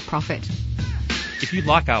planet before profit. If you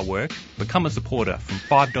like our work, become a supporter from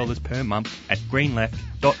 $5 per month at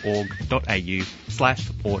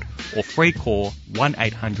greenleft.org.au/support or free call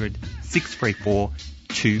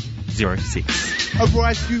 1-800-634-206.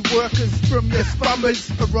 Arise, you workers, from your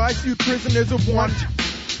slumbers. Arise, you prisoners of want.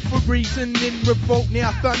 For reason in revolt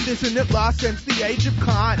now thunders, and at last ends the age of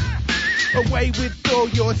Kant. Away with all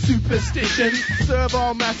your superstitions. Serve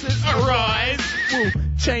all masses. Arise. We'll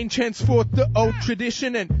change henceforth the old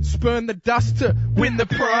tradition and spurn the dust to win the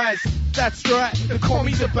prize. That's right, the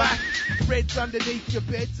commies are back. Reds underneath your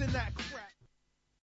beds and that crap.